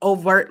like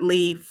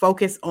overtly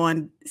focused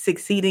on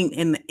succeeding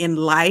in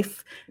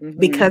life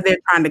because they're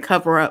trying to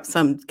cover up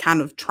some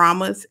kind of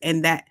traumas,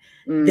 and that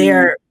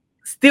they're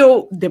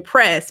still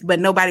depressed, but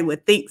nobody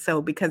would think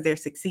so because they're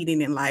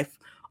succeeding in life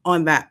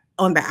on the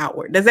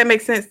outward. Does that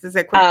make sense? Does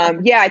that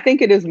yeah, I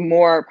think it is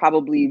more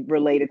probably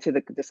related to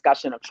the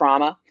discussion of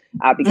trauma.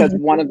 Because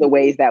one of the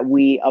ways that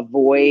we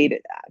avoid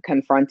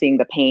confronting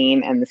the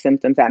pain and the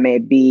symptoms that may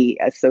be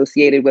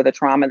associated with a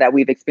trauma that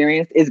we've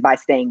experienced is by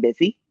staying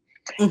busy.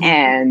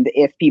 And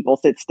if people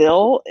sit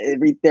still,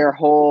 their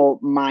whole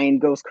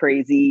mind goes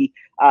crazy.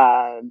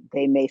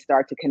 They may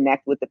start to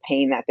connect with the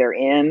pain that they're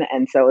in.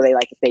 And so they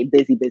like to stay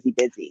busy, busy,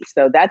 busy.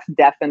 So that's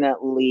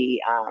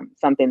definitely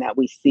something that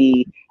we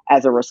see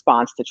as a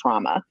response to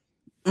trauma.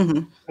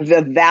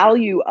 The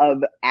value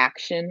of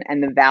action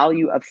and the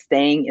value of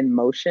staying in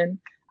motion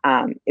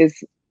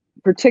is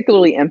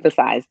particularly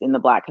emphasized in the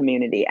Black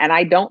community. And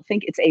I don't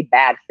think it's a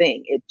bad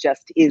thing. It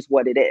just is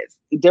what it is.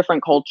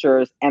 Different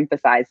cultures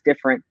emphasize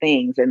different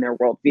things in their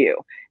worldview.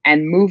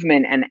 And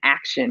movement and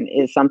action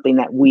is something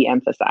that we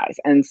emphasize.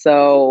 And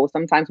so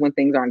sometimes when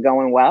things aren't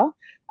going well,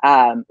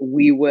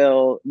 we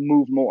will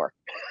move more,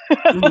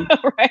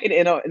 right?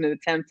 In an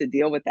attempt to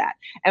deal with that.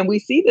 And we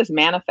see this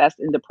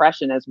manifest in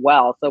depression as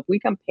well. So if we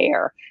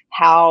compare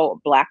how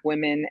Black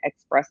women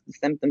express the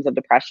symptoms of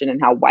depression and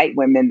how white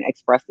women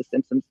express the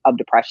symptoms of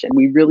depression,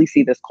 we really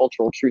see this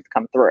cultural truth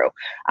come through.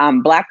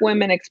 Black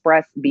women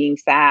express being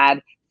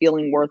sad,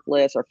 feeling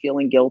worthless, or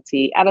feeling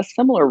guilty at a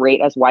similar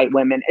rate as white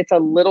women. It's a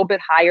little bit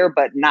higher,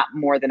 but not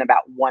more than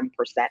about 1%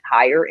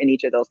 higher in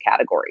each of those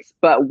categories.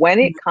 But when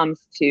it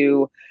comes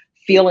to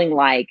feeling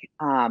like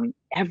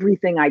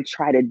everything I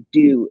try to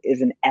do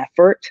is an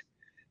effort,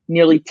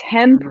 nearly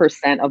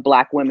 10% of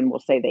Black women will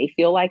say they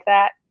feel like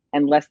that,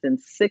 and less than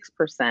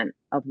 6%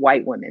 of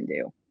white women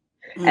do.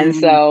 And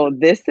so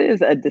this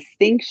is a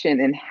distinction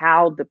in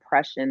how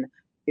depression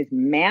is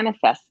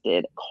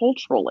manifested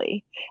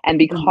culturally. And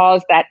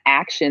because that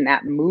action,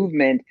 that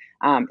movement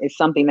is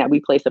something that we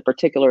place a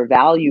particular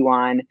value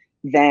on,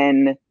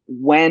 then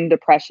when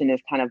depression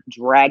is kind of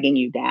dragging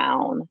you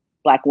down,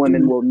 Black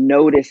women will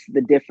notice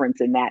the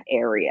difference in that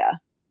area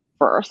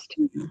first,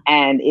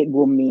 and it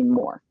will mean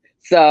more.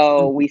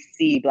 So we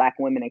see Black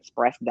women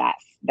express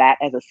that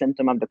as a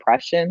symptom of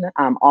depression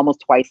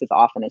almost twice as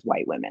often as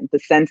white women. The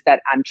sense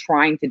that I'm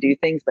trying to do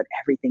things, but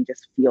everything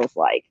just feels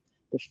like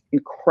this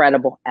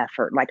incredible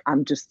effort. Like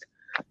I'm just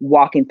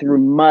walking through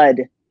mud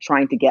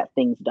trying to get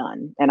things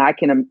done. And I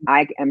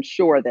am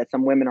sure that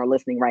some women are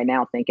listening right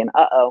now thinking,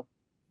 uh-oh,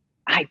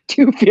 I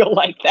do feel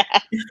like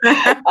that.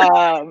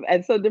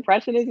 And so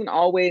depression isn't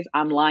always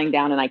I'm lying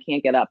down and I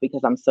can't get up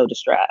because I'm so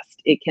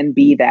distressed. It can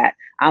be that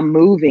I'm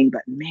moving,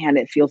 but man,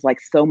 it feels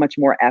like so much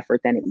more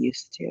effort than it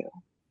used to.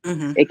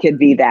 It could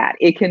be that.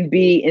 It can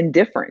be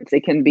indifference.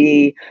 It can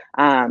be,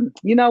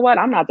 you know what?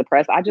 I'm not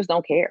depressed. I just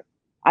don't care.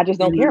 I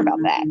just don't care about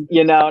that.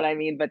 You know what I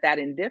mean? But that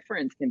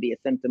indifference can be a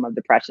symptom of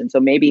depression.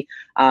 So maybe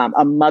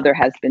a mother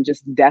has been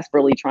just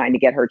desperately trying to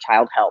get her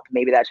child help.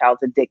 Maybe that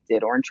child's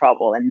addicted or in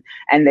trouble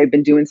and they've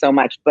been doing so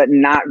much, but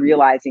not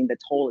realizing the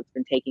toll it's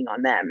been taking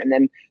on them. And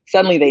then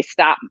suddenly they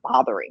stop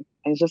bothering.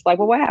 And it's just like,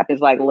 well, what happens?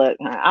 Like, look,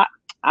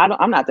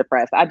 I'm not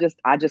depressed. I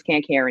just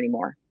can't care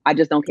anymore. I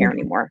just don't care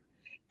anymore.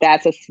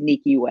 That's a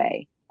sneaky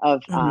way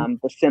of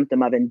the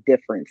symptom of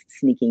indifference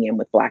sneaking in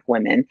with Black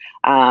women.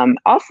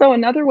 Also,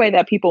 another way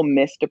that people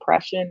miss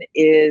depression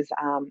is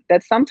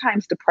that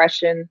sometimes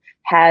depression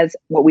has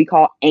what we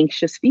call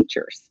anxious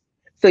features.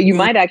 So you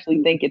might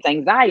actually think it's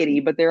anxiety,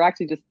 but they're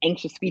actually just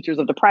anxious features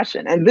of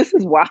depression. And this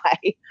is why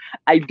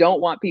I don't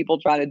want people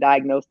trying to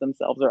diagnose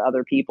themselves or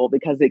other people,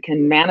 because it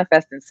can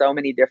manifest in so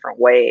many different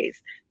ways.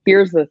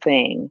 Here's the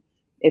thing.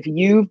 If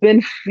you've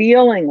been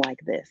feeling like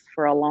this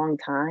for a long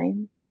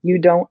time, you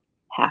don't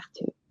have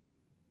to.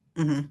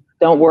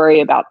 Don't worry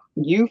about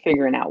you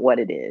figuring out what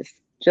it is.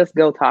 Just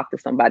go talk to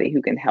somebody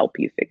who can help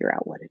you figure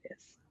out what it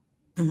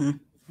is.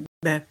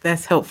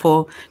 That's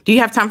helpful. Do you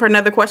have time for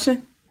another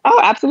question? Oh,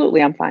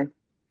 absolutely. I'm fine.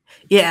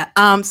 Yeah.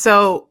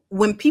 So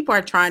when people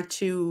are trying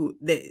to,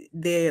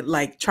 they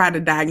like try to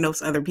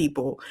diagnose other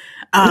people,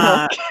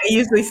 they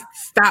usually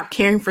stop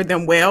caring for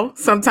them well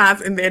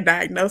sometimes in their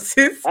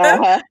diagnosis.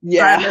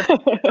 Yeah.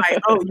 Like,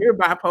 oh, you're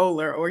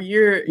bipolar, or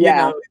you're, you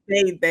know,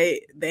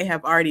 they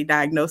have already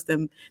diagnosed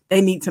them.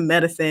 They need some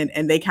medicine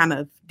and they kind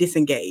of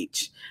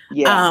disengage.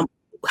 Yeah.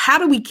 How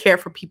do we care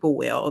for people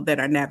well that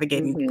are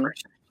navigating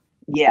depression?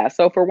 Yeah.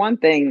 So for one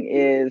thing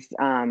is,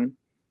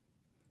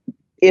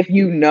 if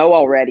you know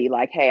already,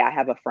 like, hey, I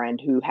have a friend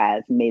who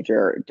has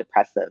major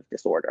depressive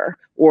disorder,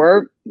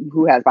 or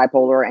who has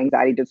bipolar or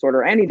anxiety disorder,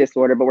 or any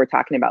disorder, but we're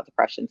talking about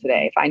depression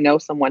today. If I know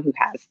someone who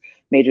has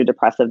major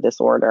depressive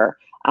disorder,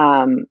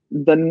 the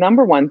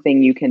number one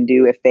thing you can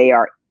do if they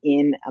are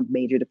in a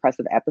major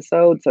depressive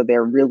episode, so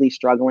they're really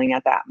struggling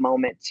at that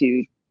moment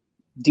to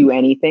do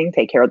anything,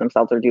 take care of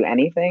themselves or do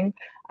anything,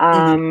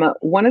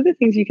 one of the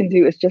things you can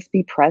do is just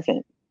be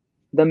present.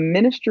 The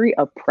ministry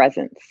of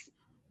presence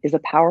is a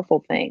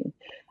powerful thing.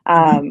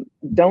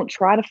 Don't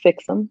try to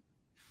fix them.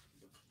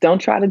 Don't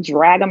try to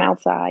drag them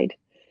outside.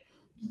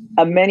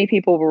 Many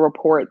people will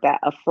report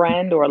that a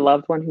friend or a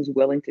loved one who's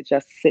willing to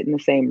just sit in the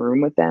same room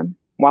with them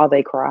while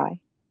they cry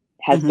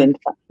has been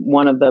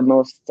one of the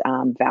most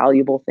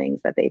valuable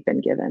things that they've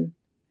been given.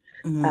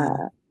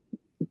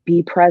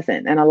 Be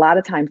present. And a lot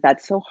of times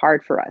that's so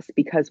hard for us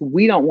because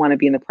we don't want to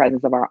be in the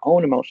presence of our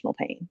own emotional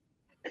pain.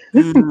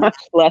 Much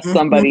less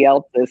somebody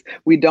else's.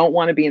 We don't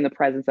want to be in the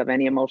presence of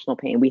any emotional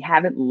pain. We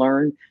haven't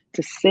learned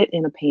to sit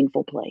in a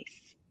painful place.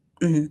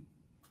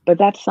 But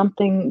that's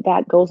something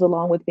that goes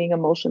along with being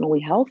emotionally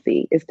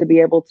healthy, is to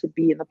be able to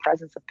be in the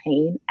presence of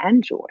pain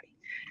and joy.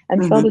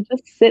 And so to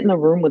just sit in a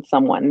room with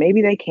someone,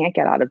 maybe they can't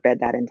get out of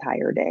bed that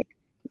entire day.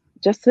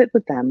 Just sit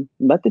with them,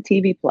 let the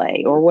TV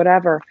play or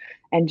whatever,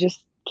 and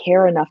just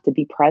care enough to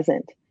be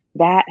present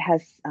that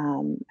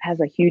has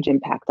a huge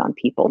impact on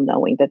people,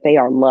 knowing that they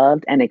are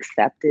loved and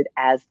accepted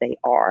as they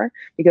are.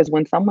 Because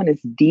when someone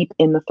is deep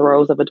in the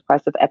throes of a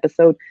depressive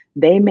episode,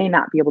 they may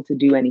not be able to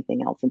do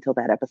anything else until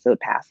that episode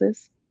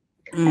passes.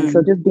 And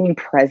so Mm. just being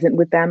present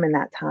with them in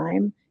that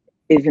time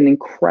is an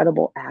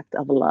incredible act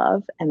of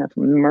love and of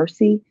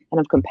mercy and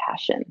of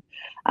compassion.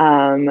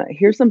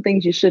 Here's some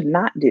things you should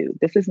not do.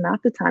 This is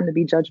not the time to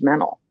be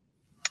judgmental.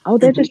 Oh,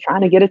 they're Mhm. just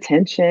trying to get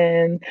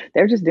attention.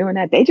 They're just doing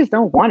that. They just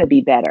don't want to be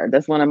better.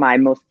 That's one of my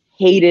most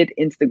hated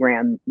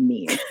Instagram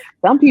memes.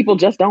 Some people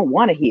just don't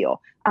want to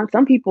heal.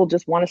 Some people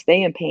just want to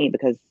stay in pain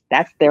because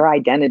that's their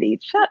identity.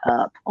 Shut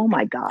up. Oh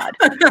my God.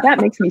 That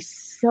makes me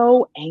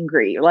so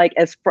angry. Like,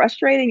 as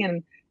frustrating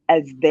and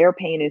as their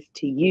pain is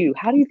to you,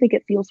 how do you think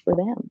it feels for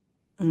them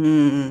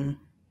Mm.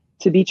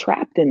 to be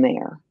trapped in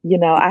there? You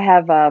know, I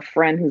have a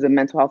friend who's a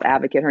mental health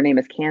advocate. Her name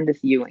is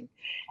Candace Ewing.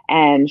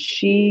 And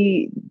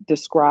she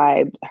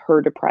described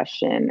her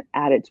depression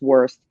at its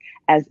worst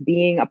as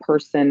being a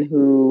person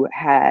who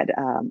had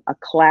a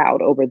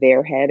cloud over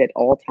their head at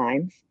all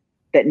times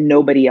that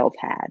nobody else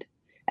had.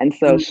 And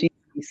so Mm. she's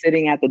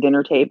sitting at the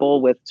dinner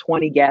table with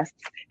 20 guests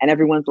and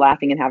everyone's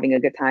laughing and having a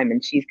good time.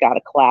 And she's got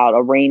a cloud,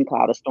 a rain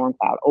cloud, a storm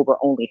cloud over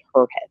only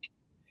her head.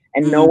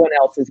 And no Mm. one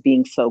else is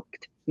being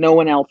soaked. No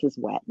one else is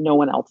wet. No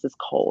one else is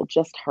cold,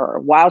 just her,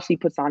 while she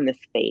puts on this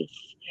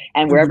face.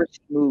 And Mhm. wherever she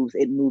moves,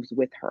 it moves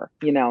with her.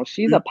 You know,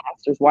 she's Mm. a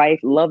pastor's wife,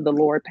 love the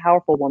Lord,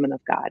 powerful woman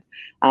of God.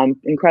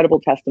 Incredible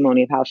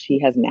testimony of how she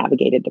has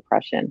navigated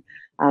depression.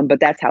 But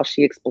that's how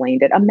she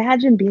explained it.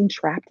 Imagine being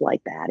trapped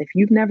like that. If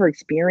you've never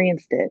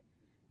experienced it,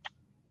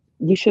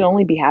 you should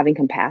only be having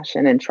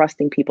compassion and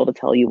trusting people to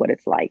tell you what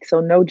it's like.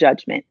 So no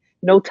judgment,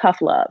 no tough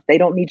love. They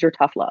don't need your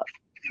tough love.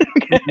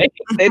 Mhm. Okay?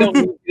 They don't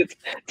need you to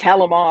tell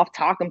them off,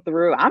 talk them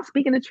through. I'm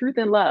speaking the truth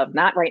in love.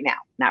 Not right now.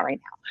 Not right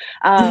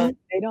now. Mhm.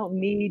 They don't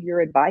need your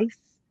advice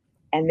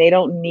and they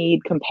don't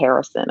need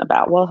comparison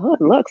about, well,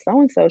 look, so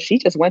and so, she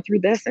just went through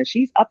this and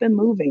she's up and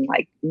moving.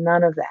 Like,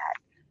 none of that.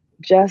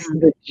 Just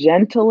Mhm. the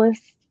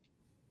gentlest,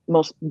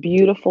 most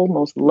beautiful,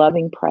 most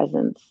loving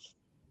presence,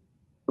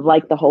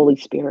 like the Holy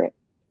Spirit.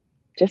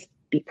 Just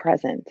be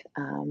present,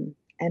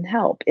 and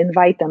help.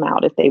 Invite them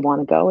out if they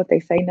want to go. If they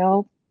say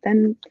no,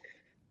 then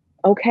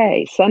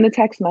okay, send a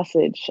text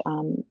message.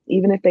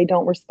 Even if they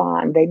don't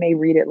respond, they may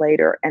read it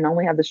later and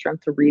only have the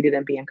strength to read it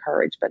and be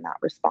encouraged, but not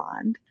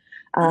respond.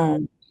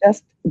 Mm.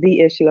 Just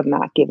the issue of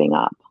not giving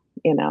up,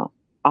 you know,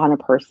 on a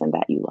person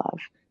that you love,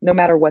 no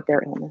matter what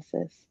their illness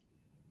is.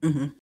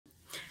 Mhm.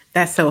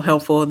 That's so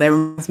helpful. That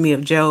reminds me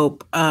of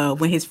Job.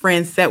 When his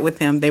friends sat with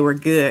him, they were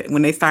good.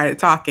 When they started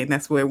talking,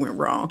 that's where it went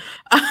wrong.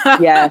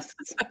 Yes,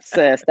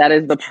 sis, that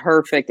is the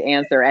perfect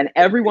answer. And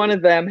every one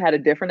of them had a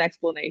different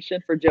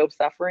explanation for Job's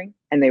suffering,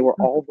 and they were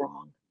all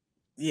wrong.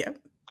 Yeah.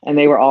 And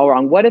they were all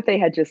wrong. What if they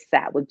had just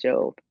sat with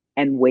Job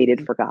and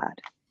waited for God?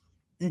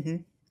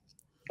 Mhm.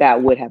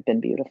 That would have been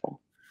beautiful.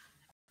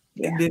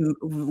 It'd Yeah, been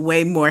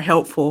way more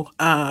helpful,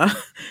 to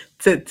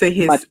much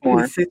his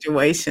more,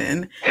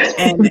 situation,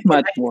 and much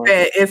like you more.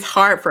 said, it's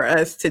hard for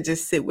us to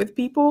just sit with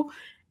people.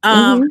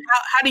 Mhm.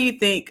 How do you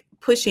think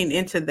pushing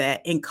into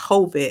that in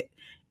COVID,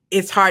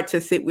 it's hard to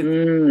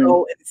Mm,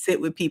 go and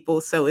sit with people,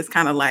 so it's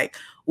kinda like,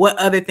 what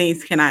other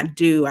things can I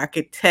do? I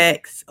could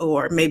text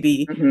or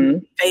maybe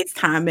mhm,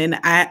 FaceTime, and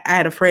I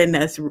had a friend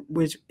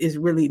which is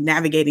really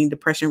navigating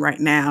depression right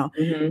now,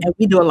 mhm. and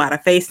we do a lot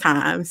of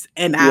FaceTimes,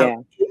 and Yeah,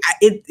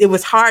 it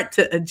was hard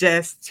to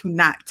adjust to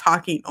not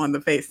talking on the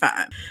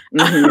FaceTime.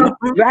 mhm.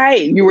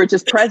 Right, you were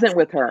just present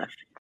with her.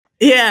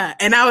 Yeah,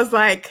 and I was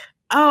like,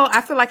 "Oh,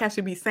 I feel like I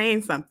should be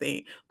saying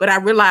something," but I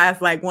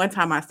realized, like, one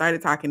time I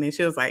started talking and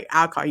she was like,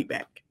 "I'll call you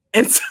back,"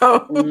 and so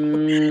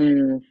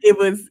Mm.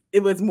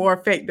 it was more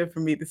effective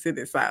for me to sit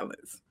in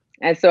silence.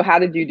 And so how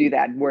did you do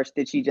that? Worse,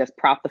 did she just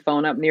prop the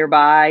phone up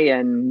nearby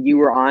and you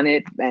were on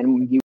it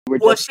and you were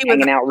Well, just she was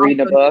hanging out also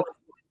reading a doing book?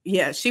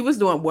 yeah, she was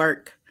doing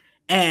work,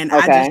 and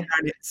I just Okay.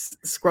 started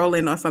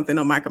scrolling on something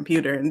on my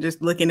computer and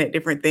just looking at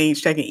different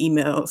things, checking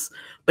emails.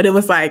 But it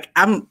was like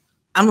I'm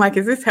like,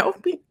 is this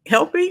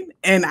helping?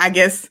 And I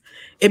guess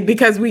it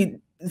because we've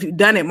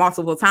done it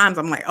multiple times.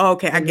 I'm like, oh,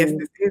 okay, I guess Mhm.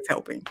 this is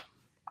helping.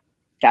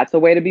 That's a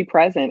way to be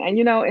present. And,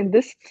 you know, in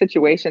this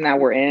situation that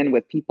we're in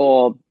with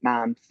people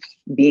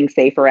being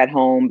safer at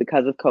home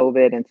because of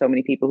COVID and so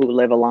many people who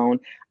live alone,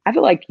 I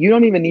feel like you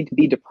don't even need to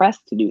be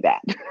depressed to do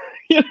that.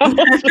 You know,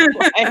 just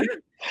like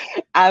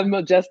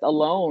I'm just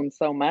alone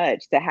so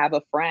much to have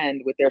a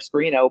friend with their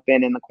screen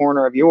open in the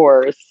corner of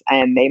yours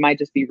and they might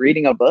just be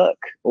reading a book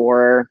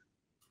or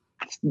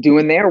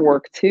doing their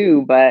work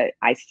too, but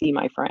I see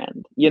my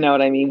friend. You know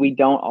what I mean? We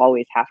don't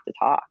always have to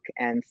talk.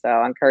 And so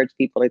I encourage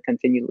people to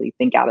continually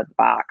think out of the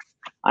box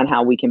on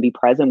how we can be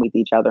present with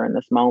each other in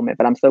this moment.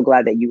 But I'm so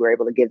glad that you were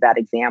able to give that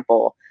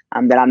example,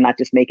 that I'm not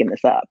just making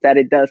this up, that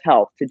it does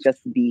help to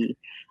just be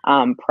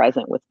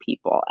present with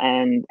people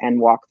and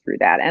walk through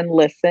that and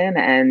listen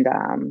and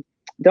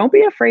don't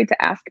be afraid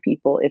to ask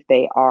people if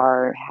they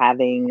are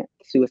having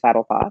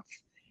suicidal thoughts.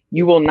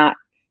 You will not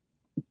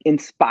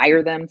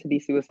inspire them to be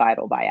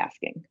suicidal by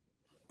asking.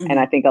 And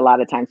I think a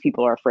lot of times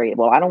people are afraid,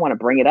 well, I don't want to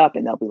bring it up.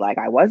 And they'll be like,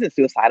 I wasn't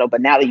suicidal,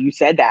 but now that you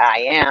said that, I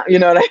am. You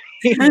know what I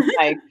mean?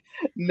 Like,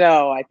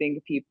 no, I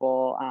think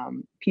people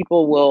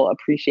will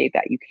appreciate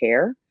that you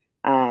care,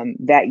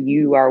 that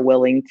you are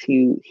willing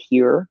to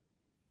hear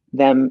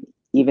them,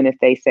 even if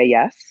they say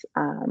yes,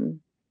 and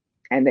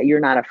that you're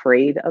not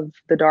afraid of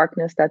the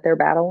darkness that they're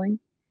battling.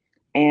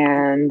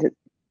 And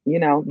you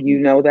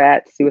know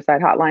that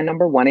suicide hotline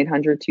number,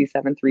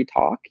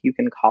 1-800-273-TALK. You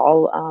can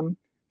call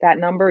that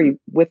number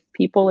with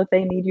people if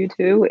they need you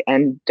to.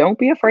 And don't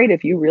be afraid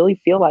if you really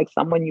feel like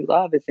someone you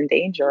love is in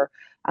danger,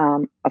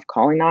 of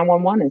calling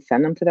 911 and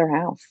send them to their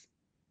house.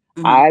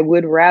 Mm-hmm. I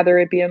would rather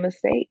it be a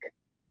mistake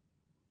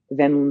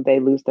than they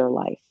lose their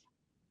life.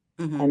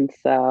 Mm-hmm. And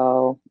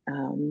so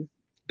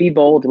be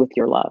bold with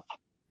your love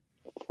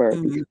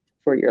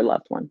for your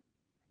loved one.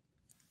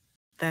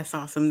 That's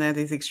awesome. That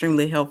is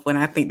extremely helpful. And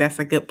I think that's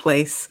a good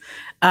place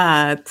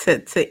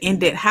to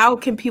end it. How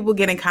can people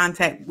get in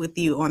contact with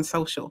you on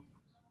social?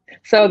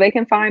 So they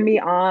can find me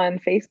on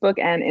Facebook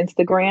and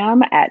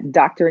Instagram at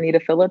Dr. Anita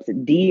Phillips,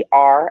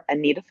 Dr.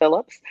 Anita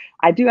Phillips.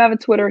 I do have a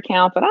Twitter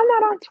account, but I'm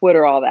not on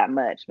Twitter all that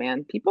much,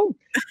 man.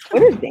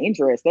 Twitter's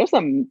dangerous. There's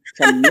some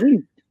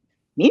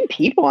mean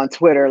people on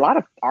Twitter, a lot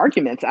of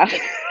arguments.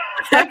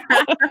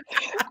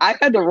 I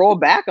had to roll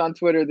back on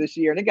Twitter this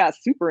year, and it got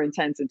super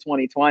intense in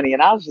 2020.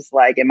 And I was just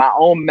like, in my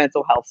own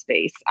mental health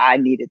space, I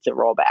needed to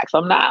roll back. So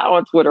I'm not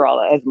on Twitter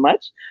as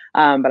much,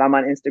 but I'm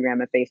on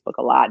Instagram and Facebook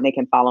a lot, and they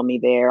can follow me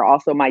there.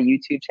 Also, my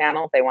YouTube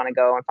channel, if they want to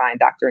go and find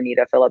Dr.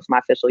 Anita Phillips, my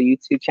official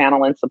YouTube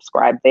channel, and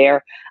subscribe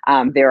there.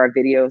 There are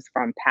videos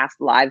from past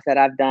lives that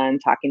I've done,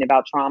 talking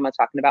about trauma,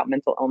 talking about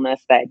mental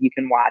illness, that you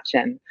can watch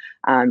and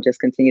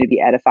just continue to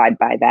be edified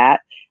by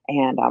that.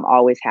 And I'm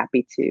always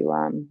happy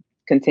to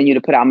continue to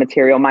put out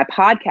material. My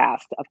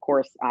podcast, of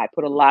course, I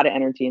put a lot of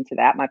energy into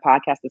that. My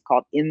podcast is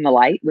called In the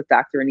Light with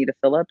Dr. Anita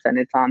Phillips, and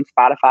it's on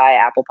Spotify,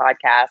 Apple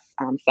Podcasts,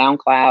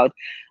 SoundCloud.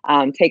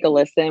 Take a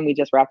listen. We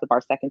just wrapped up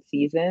our second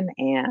season,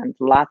 and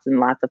lots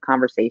of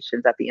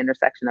conversations at the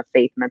intersection of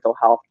faith, mental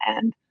health,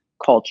 and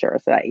culture.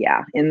 So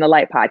yeah, In the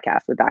Light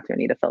podcast with Dr.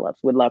 Anita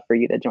Phillips. Would love for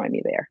you to join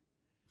me there.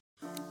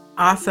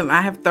 Awesome.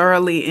 I have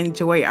thoroughly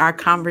enjoyed our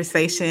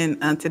conversation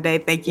today.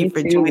 Thank you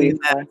for joining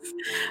us.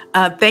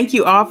 Thank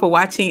you all for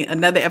watching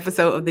another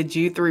episode of the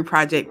Jude 3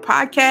 Project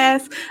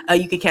podcast.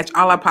 You can catch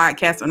all our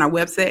podcasts on our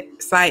website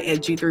at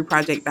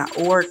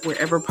jude3project.org,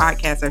 wherever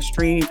podcasts are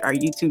streamed, our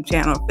YouTube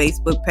channel,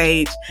 Facebook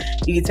page.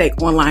 You can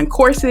take online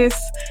courses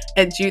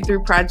at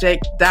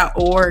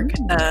jude3project.org.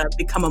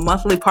 Become a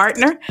monthly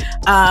partner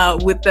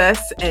with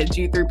us at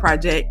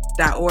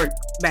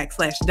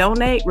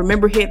jude3project.org/donate.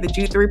 Remember, here at the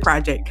Jude 3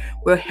 Project,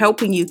 we're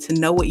helping you to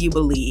know what you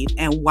believe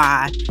and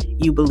why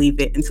you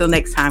believe it. Until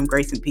next time,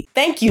 grace and peace.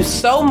 Thank you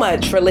so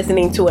much for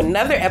listening to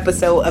another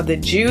episode of the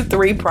Jude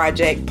 3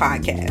 Project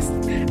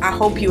podcast. I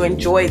hope you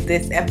enjoyed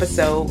this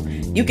episode.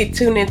 You can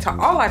tune into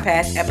all our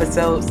past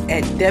episodes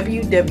at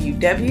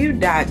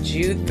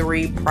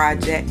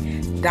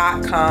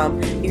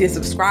www.jude3project.com. You can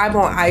subscribe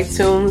on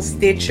iTunes,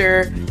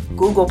 Stitcher,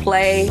 Google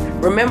Play.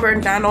 Remember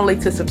not only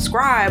to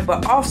subscribe,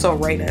 but also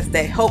rate us.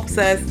 That helps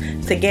us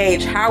to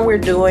gauge how we're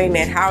doing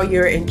and how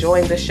you're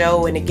enjoying the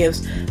show, and it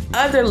gives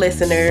other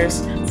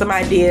listeners some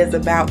ideas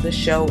about the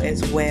show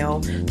as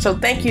well. So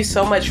thank you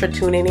so much for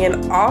tuning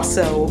in.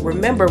 Also,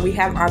 remember, we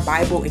have our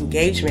Bible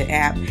engagement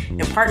app in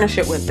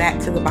partnership with Back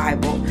to the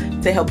Bible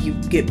to help you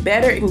get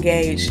better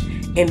engaged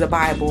in the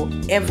Bible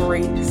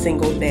every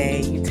single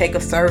day. You take a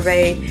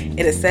survey,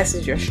 it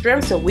assesses your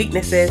strengths and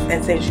weaknesses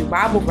and sends you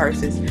Bible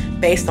verses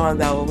based on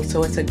those.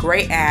 So it's a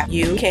great app.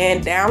 You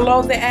can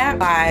download the app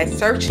by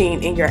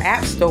searching in your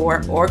App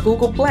Store or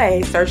Google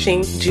Play,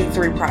 searching Jude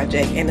 3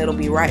 Project, and it'll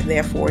be right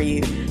there for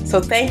you. So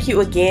thank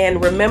you again.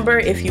 Remember,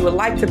 if you would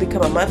like to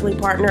become a monthly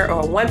partner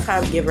or a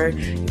one-time giver,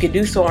 you can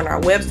do so on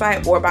our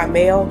website or by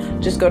mail.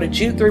 Just go to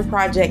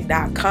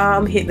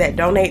jude3project.com, hit that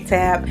donate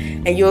tab,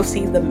 and you'll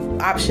see the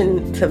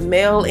option to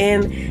mail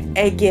in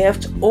a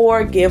gift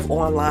or give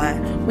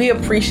online. We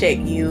appreciate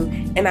you,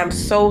 and I'm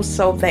so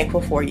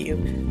thankful for you.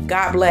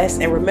 God bless,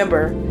 and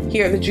remember,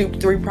 here at the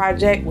Jude 3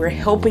 Project, we're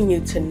helping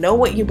you to know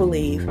what you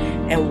believe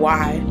and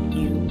why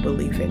you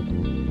believe it.